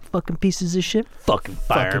not fucking pieces of shit? Fucking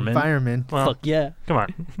firemen. Fucking firemen. Well, Fuck yeah. come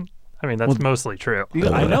on. I mean, that's mostly true.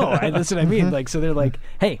 I know. That's what I mean. Like, so they're like,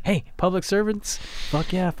 hey, public servants,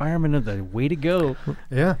 fuck yeah, firemen are the way to go.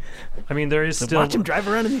 Yeah. I mean, there is So still watch them drive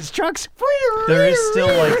around in these trucks. there is still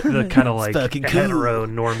like the kind of like fucking cool.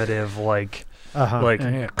 heteronormative like like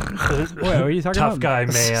What are you talking tough about? guy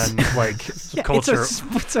man, like culture.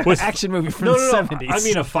 It's an was- action movie from no, the no, no. 70s. I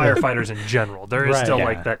mean, of firefighters in general. There is Right. still Yeah,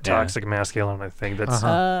 like that yeah. toxic masculinity thing that's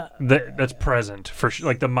that's present for sure.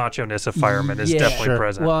 Like the macho-ness of firemen is Yeah. definitely Sure.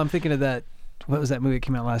 present. Well, I'm thinking of that. What was that movie that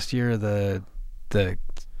came out last year? The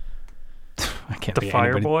I can't the think of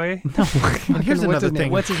anybody. Fireboy. No. Here's what's another his name?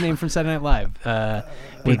 thing. What's his name from Saturday Night Live?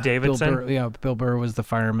 Pete Davidson? Bill Burr, Bill Burr was the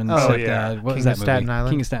fireman. Oh, So, yeah. what was King that of Staten movie?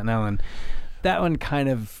 Island? King of Staten Island. That one kind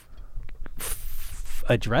of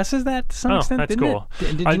addresses that to some Oh, extent. that's didn't cool.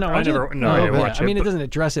 It? Did I- you not I watch never- it? no, I didn't yeah. watch I mean, it, it doesn't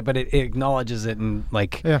address it, but it acknowledges it and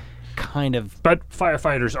like Yeah. kind of. But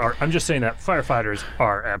firefighters are. I'm just saying that firefighters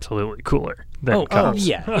are absolutely cooler than cops.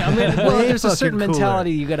 Yeah. I mean, well, Way there's a fucking certain cooler.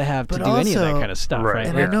 mentality you got to have to But do any of that also- kind of stuff, Right. right?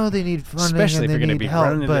 And Yeah. I know they need funding Especially if and you're they going to need be help,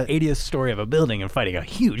 running but the 80th story of a building and fighting a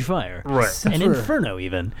huge fire. Right. Since An we're- inferno,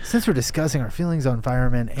 even. since we're discussing our feelings on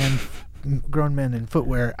firemen and grown men in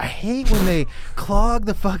footwear, I hate when they clog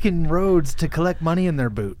the fucking roads to collect money in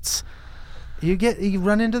their boots. You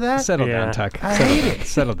run into that? Settle Yeah. down, Tuck. I Settle hate down. it.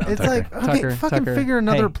 Settle down, It's Tucker. like, okay, Tucker, fucking Tucker. figure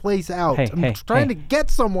another Hey. place out. Hey, I'm hey, trying hey. to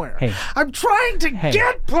get somewhere. Hey. I'm trying to Hey.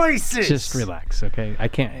 get places. Just relax, okay? I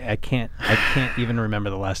can't even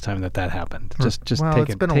remember the last time that happened. Just well, take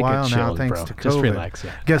it's been a take while chill, now, thanks bro. to COVID. Just relax,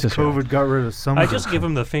 yeah. Guess Just COVID relax. got rid of some. I just give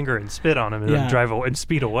him the finger and spit on him and Yeah. then drive away and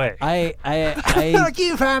speed away. I Fuck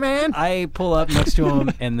you, fireman. I pull up next to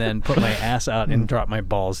him and then put my ass out and drop my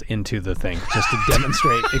balls into the thing just to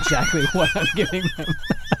demonstrate exactly what I'm giving them.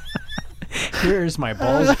 Here's my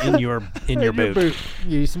balls in your boot.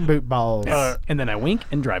 Use some boot balls. And then I wink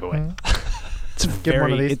and drive away. It's Get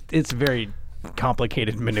one of very these. it's very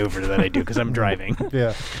complicated maneuver that I do because I'm driving.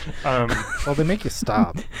 Yeah. Um, Well, they make you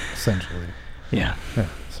stop, essentially. Yeah. Yeah.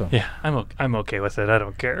 So yeah, I'm okay with it. I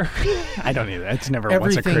don't care. I don't either. It's never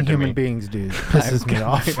once everything occurred to human me. beings do pisses me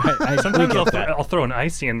off. Sometimes we I'll, get that. I'll throw an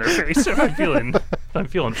icy in their face if I'm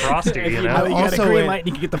feeling frosty. You You know. know, you got a Also, green it- light and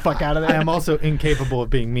you can get the fuck out of I there. am also incapable of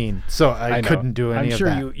being mean, so I know. couldn't do any I'm of sure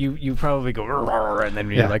that. you probably go "Rrrr," and then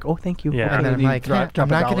you're Yeah. like, oh, thank you. Yeah. And then I'm you like, drop I'm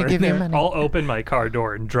not $1 going to give in you there. money. I'll open my car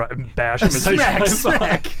door and bash him as I Smack, drive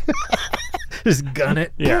smack. Just gun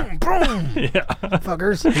it. Yeah. Boom, boom. Yeah.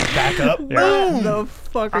 Fuckers. Back up. What the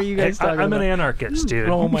fuck are you guys talking I'm about? an anarchist, dude.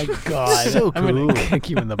 Oh my god! So I'm gonna cool.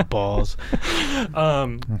 kick you in the balls.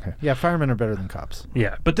 Okay. Yeah, firemen are better than cops.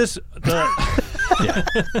 Yeah, but this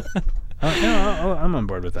No, I'm on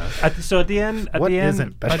board with that. so at the end, What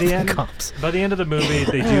isn't better by the than end, cops? by the end of the movie,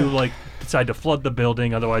 they do like decide to flood the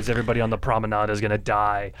building. Otherwise, everybody on the promenade is gonna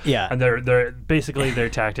die. Yeah. and they're basically their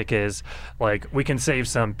tactic is like we can save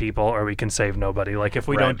some people or we can save nobody. Like if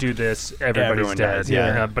we Right. don't do this, everybody's Everyone dead. dies,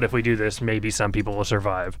 yeah. But if we do this, maybe some people will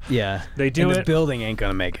survive. Yeah, They do and it. The building ain't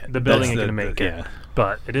gonna make it. The building That's ain't gonna make it. Yeah.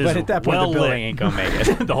 But it is. But at that point, well the building lit ain't gonna make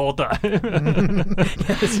it. the whole time.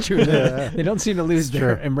 That's true. They don't seem to lose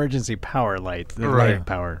their true. emergency power light. The Right. light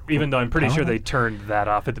power. Even though I'm pretty sure they turned that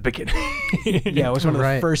off at the beginning. Yeah, it was one of the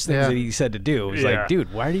Right, first things yeah. that he said to do. It was Yeah. like,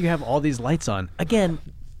 dude, why do you have all these lights on? Again,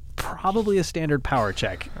 probably a standard power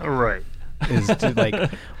check Right. is to like,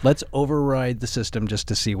 let's override the system just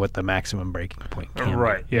to see what the maximum breaking point can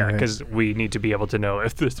Right. be. Yeah. Because we need to be able to know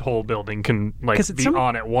if this whole building can like 'Cause at be some-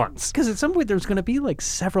 on at once. Because at some point there's going to be like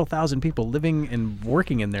several thousand people living and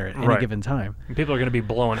working in there at any Right. given time. And people are going to be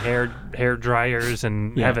blowing hair dryers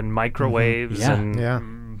and Yeah. having microwaves Yeah. and Yeah.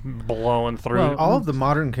 blowing through. Well, All of the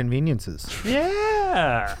modern conveniences.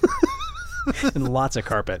 yeah. And lots of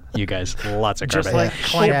carpet, you guys. Lots of Just carpet. like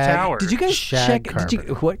Clamp Shag- Tower. Did you guys Shag check? Did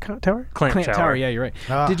you what tower? Clamp Tower. Yeah, you're right.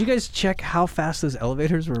 Ah. Did you guys check how fast those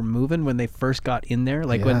elevators were moving when they first got in there?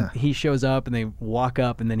 Like when Yeah. he shows up and they walk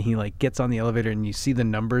up, and then he like gets on the elevator, and you see the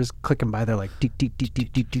numbers clicking by. They're like, deep, deep, deep,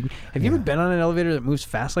 deep, deep, deep. Have you ever been on an elevator that moves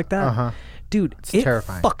fast like that? Uh-huh. Dude, it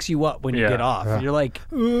terrifying. fucks you up when you Yeah. get off. Yeah. You're like,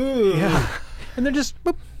 yeah, and they're just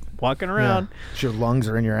boop, walking around. Your lungs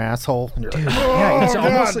are in your asshole. And you're like, Yeah, it's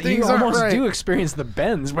God, almost you things aren't almost right. do experience the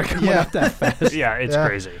bends by coming Yeah. up that fast. Yeah, it's Yeah.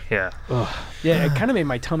 crazy. Yeah. Yeah, it kind of made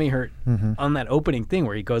my tummy hurt on that opening thing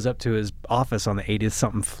where he goes up to his office on the 80th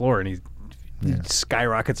something floor and he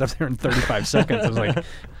skyrockets up there in 35 seconds. I was like,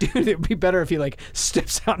 dude, it'd be better if he like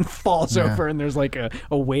steps out and falls over and there's like a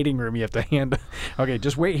waiting room you have to hand. Okay,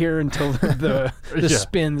 just wait here until the Yeah.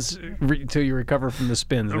 spins, until you recover from the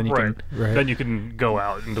spins. Then you Right. Right. Then you can go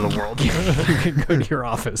out into the world. you can go to your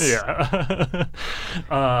office. yeah.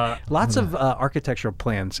 Lots of architectural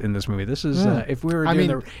plans in this movie. This is if we were I doing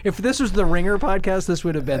mean- if this was the Ringer podcast, this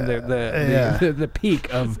would have been yeah. the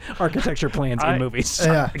peak of architecture plans in movies.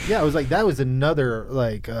 Yeah, I was like, that was another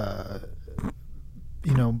like,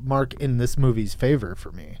 mark in this movie's favor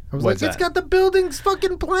for me. I was What's like, it's that? got the building's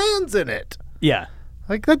fucking plans in it. Yeah.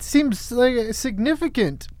 Like that seems like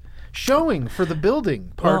significant showing for the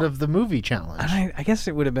building part Well, of the movie challenge. And I guess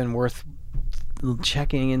it would have been worth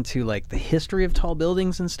checking into like the history of tall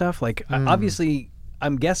buildings and stuff. Like obviously,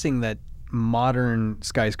 I'm guessing that modern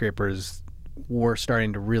skyscrapers were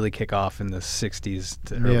starting to really kick off in the 60s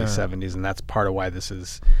to early 70s, and that's part of why this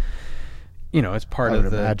is, it's part I of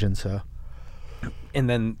would the. imagine so. And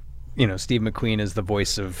then, Steve McQueen is the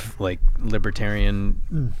voice of like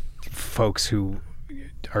libertarian folks who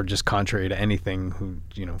are just contrary to anything, who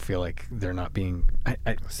feel like they're not being.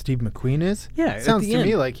 Steve McQueen is? Yeah, It sounds at the to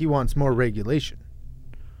me end. like he wants more regulation.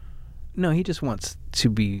 No, he just wants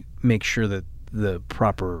to make sure that the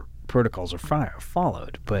proper protocols are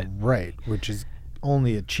followed. But Right, which is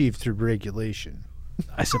only achieved through regulation.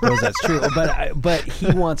 I suppose that's true. But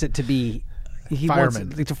he wants it to be. He Firemen.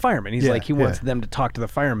 wants it's a fireman. He's Yeah, like he wants them to talk to the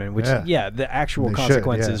firemen, which the actual They should,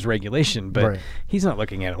 consequence yeah. is regulation. But Right. he's not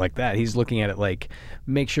looking at it like that. He's looking at it like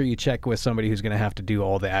make sure you check with somebody who's going to have to do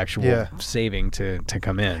all the actual saving to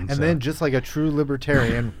come in. And then, just like a true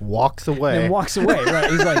libertarian, walks away. And walks away. Right?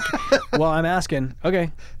 He's like, "Well, I'm asking.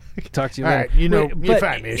 Okay, talk to you All later." right, you But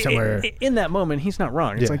find me somewhere. In that moment, he's not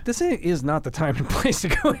wrong. It's Yeah. like this is not the time and place to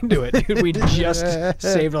go into it, dude. We just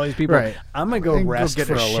saved all these people. Right. I'm gonna go And go rest get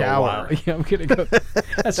for a a little shower. while. Yeah, I'm gonna go.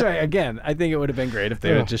 That's right. Again, I think it would have been great if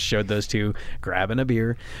they had just showed those two grabbing a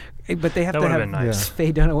beer. But they have That to would have have been nice.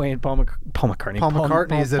 Faye Dunaway and Paul McCartney. Paul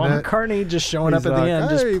McCartney's in Paul it. McCartney just showing up He's at the like, end,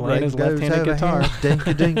 just "Hey, playing his Brad goes left-handed over guitar. here,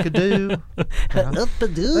 Dink-a-dink-a-doo.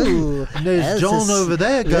 Up-a-doo. There's John over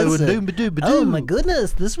there going listen. doom-a-doo-ba-doo. Oh my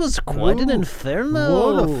goodness, this was quite an Ooh,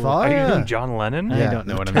 inferno. What a Are you fire. doing John Lennon? I don't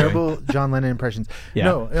know what I'm terrible John Lennon impressions. Yeah.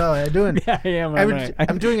 No, I'm doing. Yeah, I am.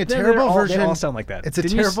 I'm doing a They're terrible all- version. They all sound like that. It's a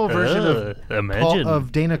Didn't you terrible version imagine.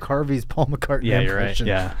 of Dana Carvey's Paul McCartney Yeah, you're right. impression.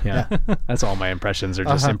 Yeah. That's all my impressions are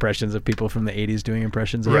just impressions of people from the 80s doing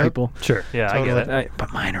impressions of people. Sure. Yeah, I get it.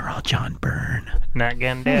 But mine are all John Byrne. Not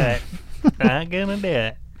gonna do it. Not gonna do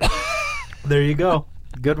it. There you go.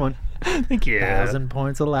 Good one. Thank you. 1,000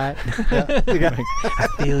 points a lot. Yeah. I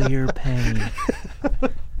feel your pain.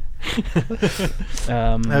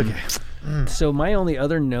 Okay. So my only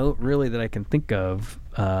other note really that I can think of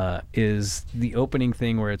is the opening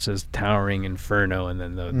thing where it says Towering Inferno and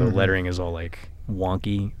then the lettering is all like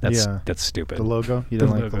wonky. That's stupid. The logo? You don't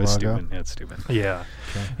like the is logo? stupid. Yeah, it's stupid. Yeah.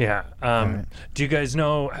 Yeah. right. Do you guys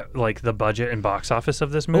know like the budget and box office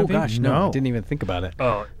of this Oh movie? gosh, no, I No. didn't even think about it.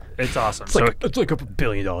 Oh, it's awesome. It's like $1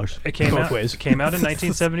 billion. it came both out. ways. It came out in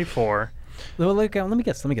 1974. Well, let me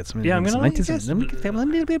guess. Yeah, I'm gonna let you guess.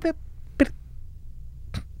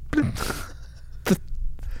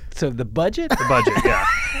 So the budget? The budget. Yeah.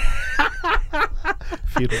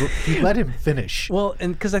 If you let him finish. Well,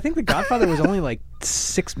 and because I think The Godfather was only like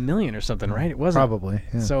 $6 million or something, right? It wasn't. Probably.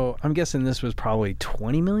 Yeah. So I'm guessing this was probably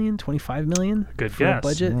 20 million, 25 million Good for a guess.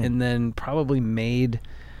 budget, and then probably made.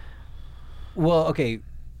 Well, okay,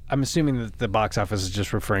 I'm assuming that the box office is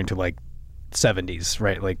just referring to like 70s,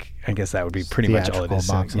 right? Like I guess that would be pretty much all it Theatrical is.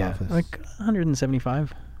 box yeah, office. like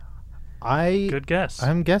 175. Good guess.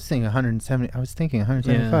 I'm guessing 170. I was thinking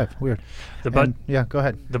 175. Weird. Yeah, go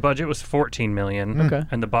ahead. The budget was 14 million. Okay.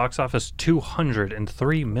 And the box office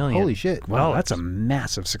 203 million. Holy shit. Wow, that's a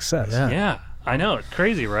massive success. Yeah. Yeah. I know. It's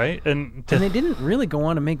crazy, right? And And they didn't really go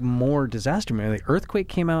on to make more disaster movies. Like Earthquake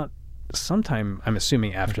came out sometime, I'm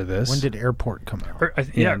assuming, after this. When did Airport come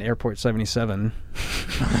out? Yeah, in Airport 77.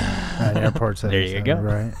 Airport 77. There you go.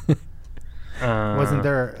 Right. Wasn't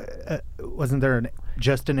there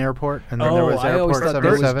just an airport and then there was I always Airport thought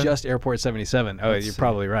there 77? was just Airport 77. Oh, you're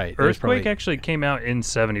probably right. There's Earthquake probably- actually came out in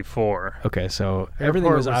 74. Okay, so everything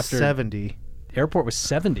Airport was after 70. Airport was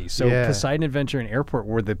 70. So Yeah. Poseidon Adventure and Airport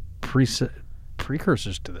were the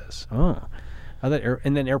precursors to this. Oh. I thought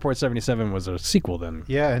and then Airport 77 was a sequel then.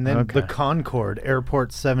 Yeah, and then Okay. the Concorde,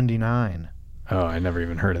 Airport 79. Oh, I never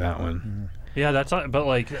even heard of that one. Yeah, that's not, but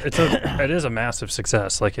like it is a massive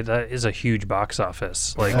success. Like that is a huge box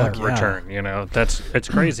office like Fuck yeah. return. You know, it's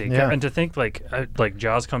crazy. Yeah. And to think like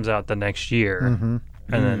Jaws comes out the next year and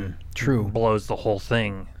then True. blows the whole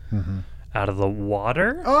thing out of the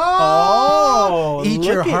water. Oh! Eat look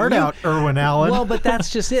your at heart you. out, Irwin Allen. Well, but that's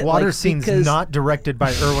just it. Water like, scenes because- not directed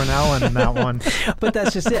by Irwin Allen in that one. But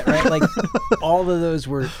that's just it, right? Like all of those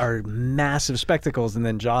are massive spectacles, and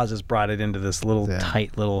then Jaws has brought it into this little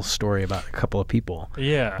tight little story about a couple of people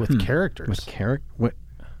Yeah. With characters. with character. What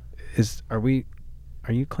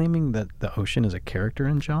are you claiming that the ocean is a character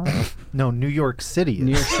in Jaws? No, New York City.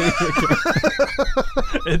 New York City.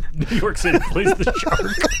 New York City plays the shark.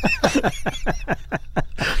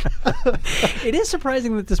 It is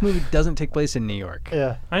surprising that this movie doesn't take place in New York.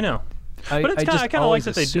 Yeah. I know. But it's I kind of like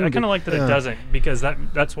that it doesn't, because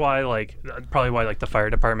that's why probably why the fire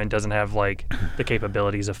department doesn't have the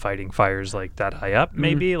capabilities of fighting fires that high up.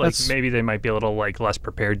 Maybe maybe they might be a little less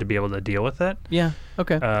prepared to be able to deal with it. Yeah.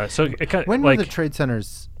 Okay. So when were the trade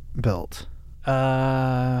centers built?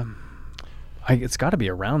 It's got to be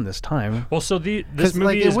around this time. Well, so this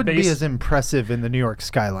movie is it wouldn't based... be as impressive in the New York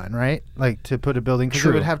skyline, right? To put a building, because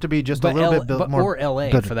it would have to be just a little bit built more. Or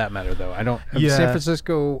L.A. for that matter, though. San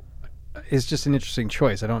Francisco is just an interesting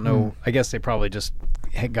choice. I don't know. I guess they probably just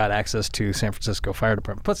got access to San Francisco Fire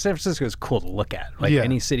Department. Plus, San Francisco is cool to look at.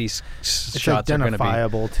 Any city's shots are going to be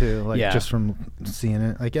identifiable too. Just from seeing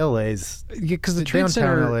it. LA's because the trade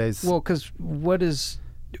center. LA's because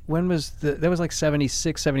when was that was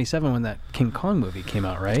 76, 77 when that King Kong movie came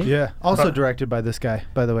out, right? Yeah. Also directed by this guy,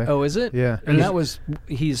 by the way. Oh, is it? Yeah. And that was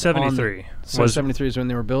he's 73. So 73 is when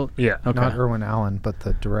they were built. Yeah. Okay. Not Irwin Allen, but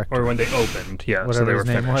the director. Or when they opened. Yeah. Whatever so they were his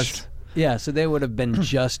name finished. was. Yeah. So they would have been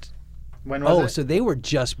just. When was it? So they were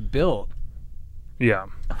just built. Yeah.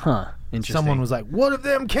 Huh. Interesting. Someone was like, "What if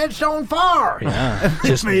them catch on fire?" Yeah.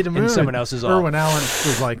 Just made a movie. And someone else is Irwin Allen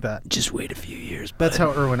was like that. Just wait a few years. That's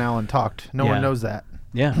how Irwin Allen talked. No one knows that.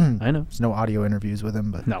 Yeah, I know. There's no audio interviews with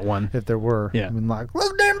him, but not one. If there were, yeah, I mean,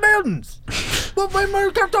 those damn buildings. What my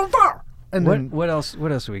mother kept on fire. And then, what else?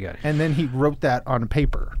 What else do we got? And then he wrote that on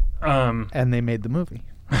paper. And they made the movie.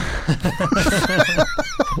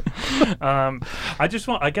 I just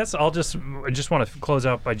want to close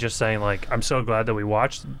out by just saying I'm so glad that we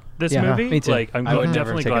watched this movie. Me too. I'm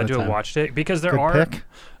definitely glad to have watched it, because there are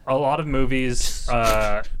a lot of movies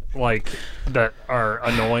that are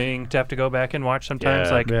annoying to have to go back and watch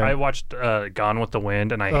sometimes. I watched Gone with the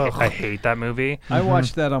Wind, and I hate that movie. I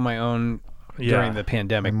watched that on my own during the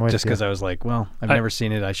pandemic, just because I was like, well, I've never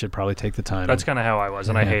seen it. I should probably take the time. That's kind of how I was,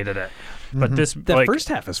 and I hated it. But the first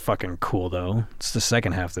half is fucking cool, though. It's the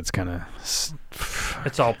second half that's kind of.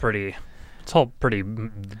 It's all pretty biff.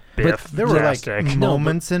 But there were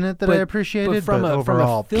moments in it that I appreciated, but from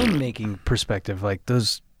overall, from a filmmaking perspective,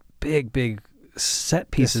 those big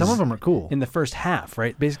set pieces. Some of them are cool in the first half,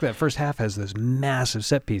 right? Basically, that first half has those massive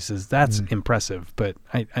set pieces. That's impressive, but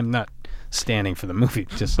I'm not standing for the movie.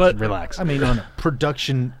 Just relax. I mean, on a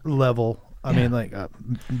production level, I mean,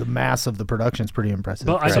 the mass of the production is pretty impressive.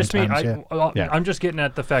 But I'm just getting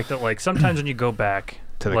at the fact that sometimes when you go back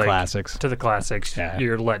to the classics,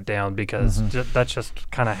 you're let down, because that's just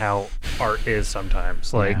kind of how art is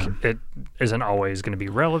sometimes. It isn't always going to be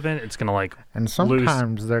relevant. It's going to and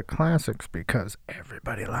sometimes they're classics because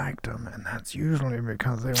everybody liked them, and that's usually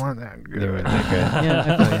because they weren't that good. They weren't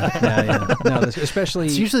that good. No, especially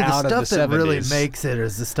it's usually out the of stuff the that 70s. really makes it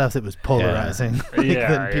is the stuff that was polarizing.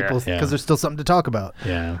 Because there's still something to talk about.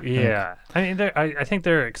 Yeah. I mean, I think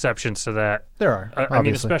there are exceptions to that. There are. I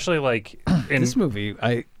mean, especially in this movie.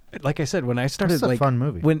 Like I said, when I started, it's a fun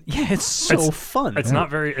movie. It's so fun. It's not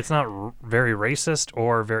very racist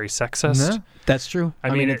or very sexist. No. That's true. I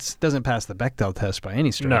mean, it doesn't pass the Bechdel test by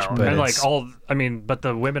any stretch. No, but but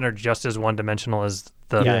the women are just as one-dimensional as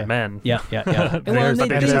the men. Yeah.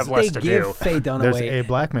 They just have less to do. Faye Dunaway. There's a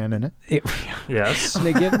black man in it. Yes.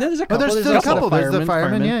 There's a couple. There's a couple. There's the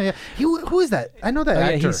fireman. Yeah. Who is that? I know that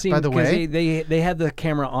actor. By the way, they had the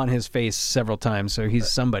camera on his face several times, so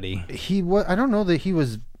he's somebody. I don't know that he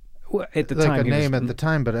was. At the time, a name at the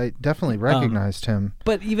time, but I definitely recognized him.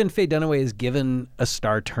 But even Faye Dunaway is given a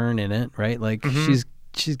star turn in it, right?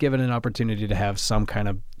 She's given an opportunity to have some kind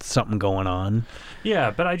of something going on.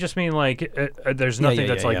 Yeah, but I just mean there's nothing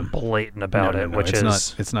that's blatant about it, which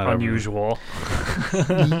it's not unusual.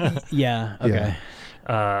 Yeah. Okay.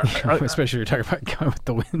 Especially you're talking about Gone with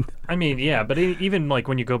the Wind. I mean, yeah, but even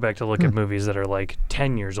when you go back to look at movies that are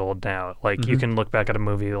 10 years old now, you can look back at a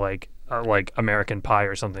movie like American Pie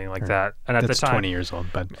or something like that, and at That's the time 20 years old,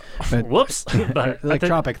 but whoops, but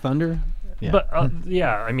Tropic Thunder. Yeah. But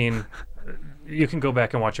I mean, you can go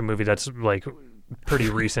back and watch a movie that's pretty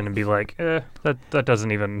recent and be that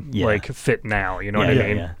doesn't even fit now, you know what I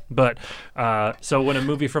mean? Yeah. But so when a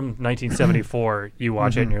movie from 1974 you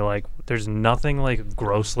watch it and you're like, there's nothing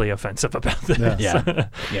grossly offensive about this.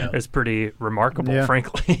 It's pretty remarkable,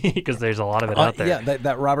 frankly, because there's a lot of it out there. Yeah,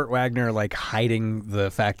 that Robert Wagner hiding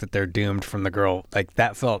the fact that they're doomed from the girl,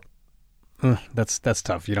 that felt that's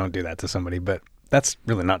tough. You don't do that to somebody, but that's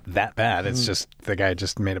really not that bad. It's just the guy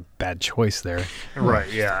just made a bad choice there.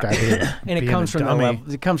 Right, yeah. And it comes from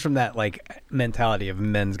it comes from that mentality of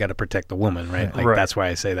men's got to protect the woman, right? That's why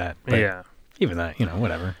I say that. But Even that,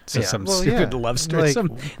 whatever. It's just some Well, stupid yeah. love story.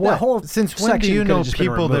 Like, That whole since when do section you could've know just been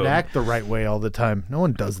people that removed. act the right way all the time? No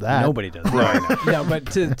one does that. Nobody does. Right. No, but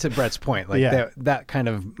to Brett's point, like Yeah. that kind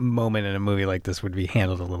of moment in a movie like this would be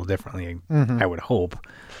handled a little differently. I would hope.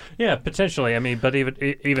 Yeah, potentially. I mean, but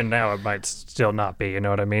even now it might still not be. You know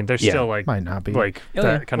what I mean? There's Yeah. still like Might not be. like Yeah.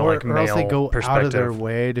 that kind of like or else male they go perspective. out of their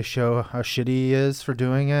way to show how shitty he is for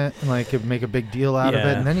doing it, and like make a big deal out of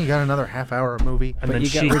Yeah. it, and then you got another half-hour movie. And then you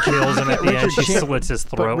she got kills him at the end. She Cham- slits his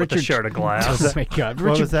throat with a Richard- shard of glass. Oh my God,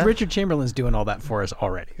 What was that? Richard Chamberlain's doing all that for us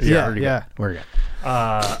already. Yeah, we're good. yeah. We're good.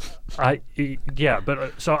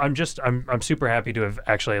 So I'm super happy to have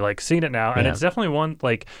actually like seen it now, and Yeah. it's definitely one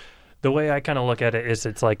like the way I kind of look at it is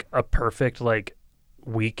it's like a perfect like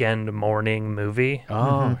weekend morning movie.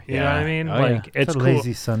 Oh, You know what I mean? Oh, like yeah. It's it's a cool.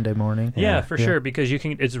 lazy Sunday morning. Yeah, for sure, because you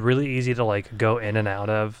can. It's really easy to like go in and out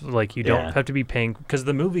of. Like you don't Yeah. have to be paying because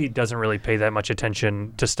the movie doesn't really pay that much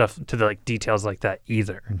attention to stuff to the like details like that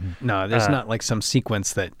either. No, there's not like some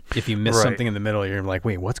sequence that if you miss Right. something in the middle, you're like,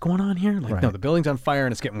 wait, what's going on here? Like, no, the building's on fire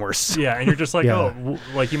and it's getting worse. Yeah, and you're just like, Yeah.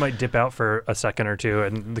 like you might dip out for a second or two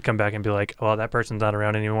and come back and be like, well, that person's not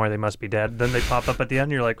around anymore. They must be dead. Then they pop up at the end.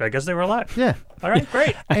 And you're like, I guess they were alive. Yeah. All right,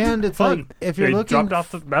 great. And it's Fun. like if you're They looking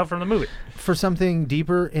dropped out from the movie. for something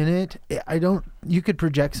deeper in it, you could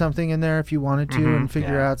project something in there if you wanted to and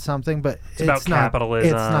figure Yeah. out something, but It's about not, capitalism.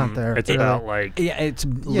 It's not there. It's really. about like Yeah, it's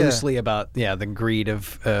loosely about the greed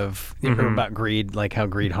of about greed, like how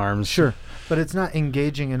greed harms. Sure, but it's not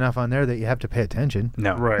engaging enough on there that you have to pay attention.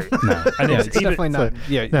 No. right. No. And Yeah, it's it's definitely not.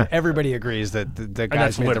 Yeah, no. everybody agrees that the And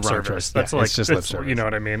guys that's made lip the wrong service. choice. That's Yeah, like it's just lip it's- service. You know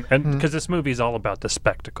what I mean? And because this movie's all about the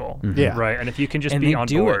spectacle, Yeah. right? And if you can just And be they on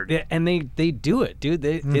do board, it, and they do it, dude.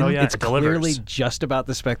 Oh, yeah, It's it delivers. clearly just about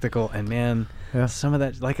the spectacle, and man, Yeah. some of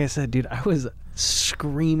that, like I said, dude, I was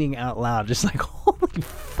screaming out loud, just like, holy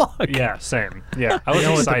fuck. yeah, same. Yeah, I was You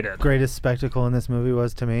know what the excited. greatest spectacle in this movie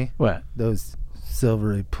was to me? What? Those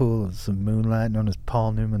silvery pools of moonlight known as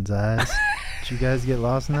Paul Newman's eyes. Did you guys get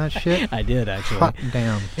lost in that shit? I did actually. Hot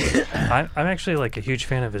damn. I'm actually like a huge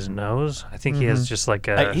fan of his nose. I think he has just like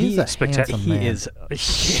a He's a spectacular. handsome man. He is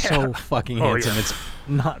so fucking Oh, handsome. yeah. It's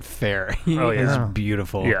not fair. He Oh, yeah. is No.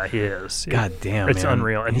 beautiful. Yeah, he is. God damn, it's man.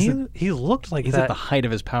 unreal. And He's he looked like He's that at the height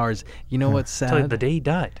of his powers. You know what's till sad? the day he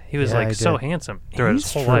died. He was Yeah, like he so did. handsome throughout He's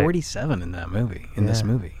his whole life. 47 in that movie. In this Yeah.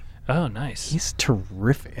 movie, Oh, nice. he's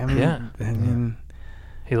terrific. I mean, Yeah. I mean,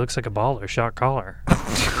 He looks like a baller, shot caller.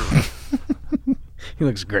 he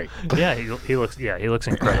looks great. Yeah, he looks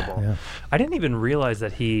incredible. Yeah. I didn't even realize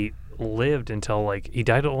that he lived until like he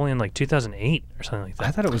died only in like 2008 or something like I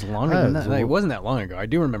that. thought it was longer Oh, than it that. was Like, a- it wasn't that long ago. I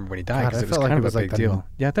do remember when he died God, because I it was felt like kind it of was a like big the deal.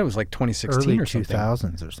 Yeah, I thought it was like 2016 Early or something.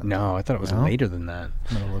 2000s or something. No, I thought it was No? later than that.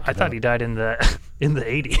 I'm gonna look I it thought up. he died in the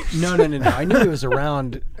 80s. No. I knew he was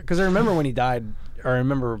around because I remember when he died. Or I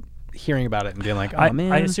remember hearing about it and being like, "Oh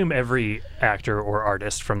man, I assume every actor or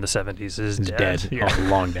artist from the 70s is he's dead. Yeah. Oh,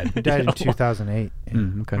 long dead." He died in 2008.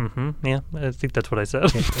 Okay. Yeah, I think that's what I said.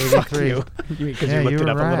 83. Because Yeah, you looked you it were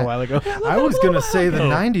up a little right. while ago. I was going to say Oh. the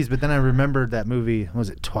 90s, but then I remembered that movie, was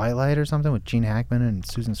it Twilight or something, with Gene Hackman and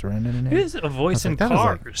Susan Sarandon in it? He was a voice in that was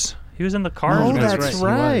like- Cars. He was in the Cars Oh, movie. that's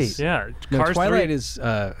right. Yeah, No, Cars Twilight 3. is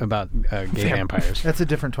about gay vampires. That's a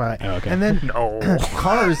different Twilight. Oh, okay. And then No.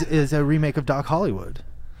 Cars is a remake of Doc Hollywood.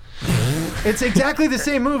 It's exactly the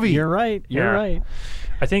same movie. You're right. You're Yeah. right.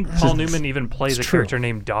 I think Paul Newman even plays a true. character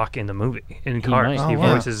named Doc in the movie. In Cars, might. he Oh,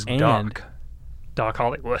 wow. voices And- Doc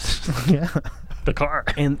Hollywood, Yeah. the car.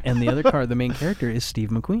 And the other car, the main character is Steve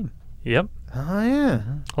McQueen. Yep, Oh, yeah.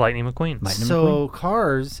 Lightning McQueen. So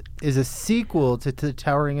Cars is a sequel to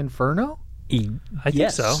Towering Inferno? I think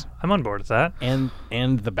yes. so. I'm on board with that. And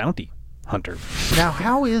the bounty hunter. Now,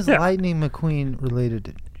 how is Yeah. Lightning McQueen related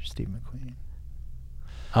to Steve McQueen?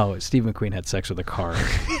 Oh, Steve McQueen had sex with a car.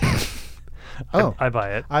 Oh, I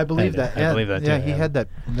buy it. I believe that. I Yeah, believe that, Yeah, too, he yeah. had that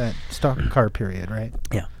stock car period, right?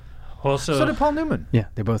 Yeah. Well, So did Paul Newman. Yeah,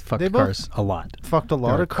 they both fucked They both cars a lot. Fucked a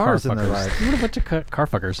lot They're of cars in their fuckers. life. What a bunch of car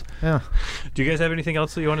fuckers. Yeah. do you guys have anything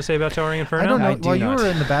else that you want to say about Towering Inferno? I don't know. I do While not. you were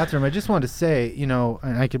in the bathroom, I just wanted to say, and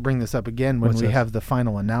I could bring this up again when What's we this? have the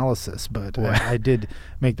final analysis, but What? I did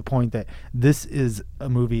make the point that this is a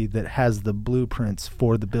movie that has the blueprints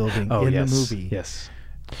for the building in yes. the movie, Yes.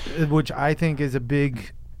 which I think is a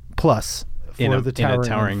big plus for the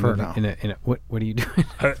Towering Inferno. movie. In a, what are you doing?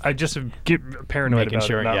 I just get paranoid Making about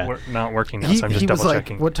sure, it not, yeah. not working now, He, so I'm just he was double like,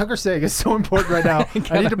 checking. what Tucker's saying is so important right now.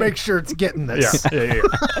 I need to make sure it's getting this. Yeah.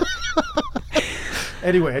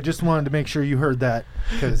 Anyway, I just wanted to make sure you heard that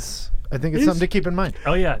because I think it's something to keep in mind.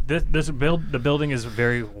 Oh yeah, the building is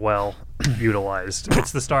very well utilized.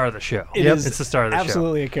 It's the star of the show. It's the star of the show.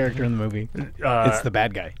 Absolutely a character in the movie. It's the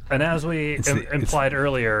bad guy. And as we implied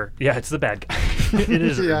earlier, it's the bad guy. It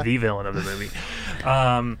is the villain of the movie.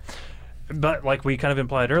 But like we kind of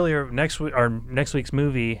implied earlier, next week's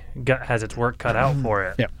movie has its work cut out for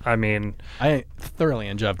it. Yeah. I mean, I thoroughly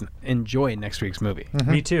enjoy next week's movie.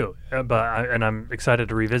 Me too. And I'm excited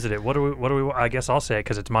to revisit it. What do we? I guess I'll say it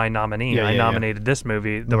because it's my nominee. I nominated this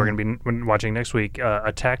movie that we're going to be watching next week.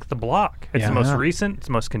 Attack the Block. It's the most recent. It's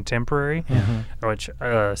the most contemporary, which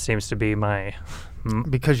seems to be my.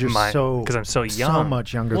 Because because I'm so young, so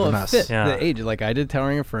much younger than us. Fit the age. Like I did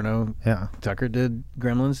Towering Inferno. Yeah. Tucker did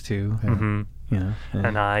Gremlins 2. Mm-hmm. You know,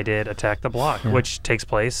 and I did Attack the Block, which takes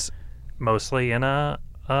place mostly in a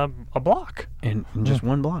block, in just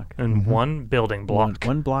one block, in one building block,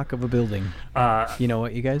 one block of a building. You know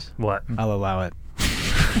what, you guys? What? I'll allow it.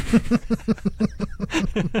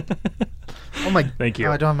 Oh my! Thank you.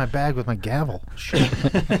 Oh, I don't have my bag with my gavel. Shit.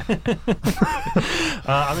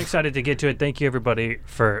 I'm excited to get to it. Thank you, everybody,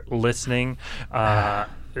 for listening.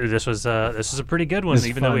 This was a pretty good one,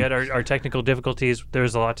 even though we had our technical difficulties. There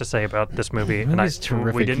was a lot to say about this movie, and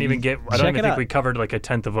terrific. We didn't even get. I don't even think we covered like a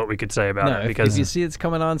tenth of what we could say about it. Because if you see it's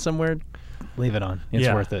coming on somewhere, leave it on. It's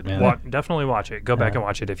worth it, man. Definitely watch it. Go back and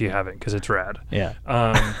watch it if you haven't, because it's rad. Yeah.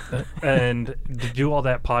 And to do all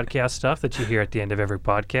that podcast stuff that you hear at the end of every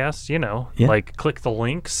podcast, like click the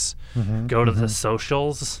links, go to the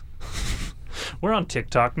socials. We're on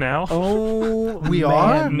TikTok now. Oh, we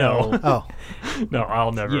are? No. Oh. No,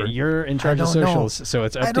 I'll never. Yeah, you're in charge of socials, so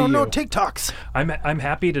it's up to you. I don't know TikToks. I'm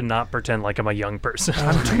happy to not pretend like I'm a young person.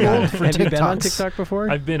 I'm too old for TikToks. Have you been on TikTok before?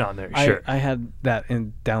 I've been on there, sure. I had that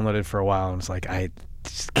downloaded for a while and was like, I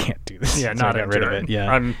just can't do this. Yeah, so not I got rid of it.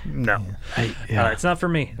 Yeah. It's not for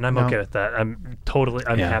me, and I'm okay with that. I'm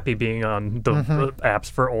happy being on the apps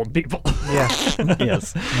for old people. Yeah.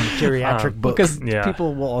 Yes. Geriatric book. Because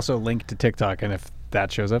people will also link to TikTok, and if that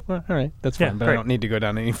shows up, well, all right, that's fine. But I don't need to go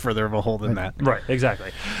down any further of a hole than that. Right,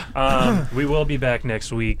 exactly. We will be back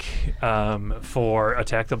next week for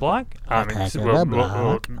Attack the Block.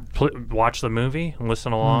 We'll watch the movie,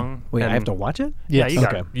 listen along. Wait, I have to watch it? Yeah, you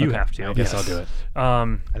have to. I guess I'll do it.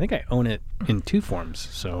 I think I own it in 2 forms,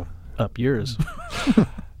 so up yours.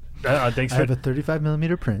 Thanks I have a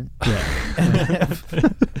 35mm print. Yeah.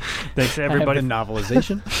 Thanks to everybody. I have the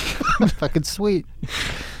novelization. Fucking sweet.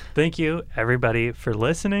 Thank you, everybody, for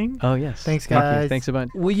listening. Oh, yes. Thanks, guys. Thanks a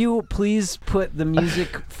bunch. Will you please put the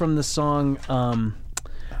music from the song,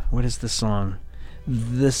 what is the song?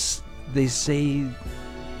 They say,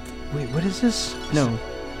 wait, what is this? No.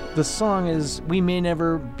 The song is "We may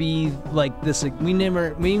never be like this. We may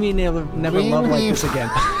never love like this again.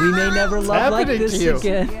 We may never love like this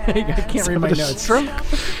again." I can't read my notes.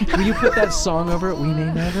 Will you put that song over it? We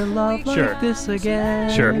may never love like this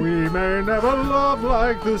again. Sure. We may never love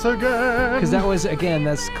like this again. Because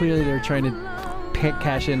that's clearly they're trying to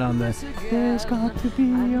cash in on the "There's got to be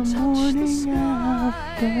a morning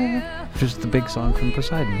after." Just the big song from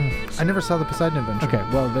Poseidon. I never saw the Poseidon Adventure. Okay,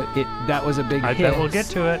 well, that was a big hit. I bet we'll get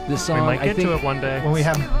to it. The song, we might get to it one day. When we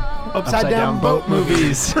have upside down boat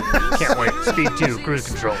movies. Can't wait. Speed 2, Cruise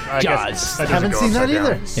Control. Jaws. I haven't seen that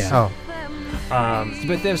either. Yeah.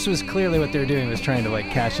 But this was clearly what they're doing, was trying to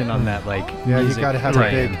cash in on that music. You gotta have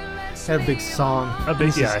a big song. A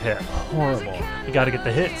big hit. Horrible. You gotta get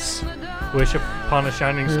the hits. Wish Upon a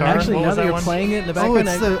Shining Star. Actually, now that you're one? playing it in the background,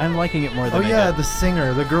 I'm liking it more than I did. The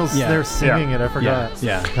singer. The girls there singing it. I forgot.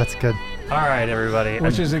 Yeah. That's good. All right, everybody.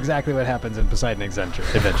 Which is exactly what happens in Poseidon Adventure.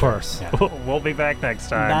 Of course. Yeah. We'll be back next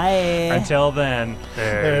time. Bye. Until then,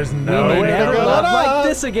 there's no way way to love like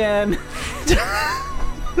this again.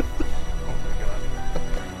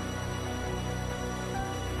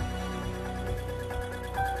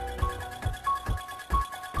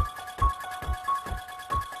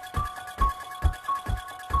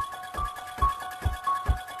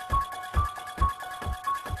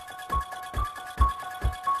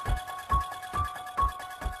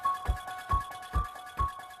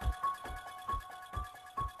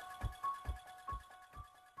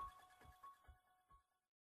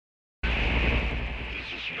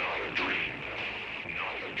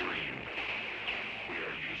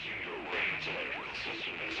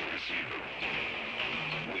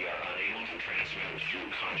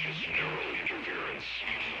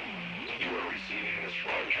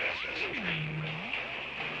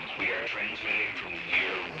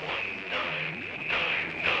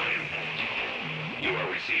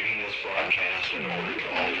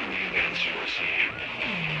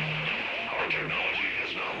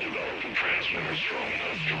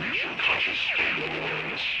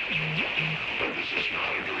 But this is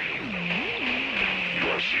not a dream. You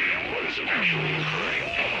are seeing what is isn't actually occurring,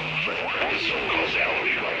 but also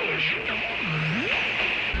causality violation.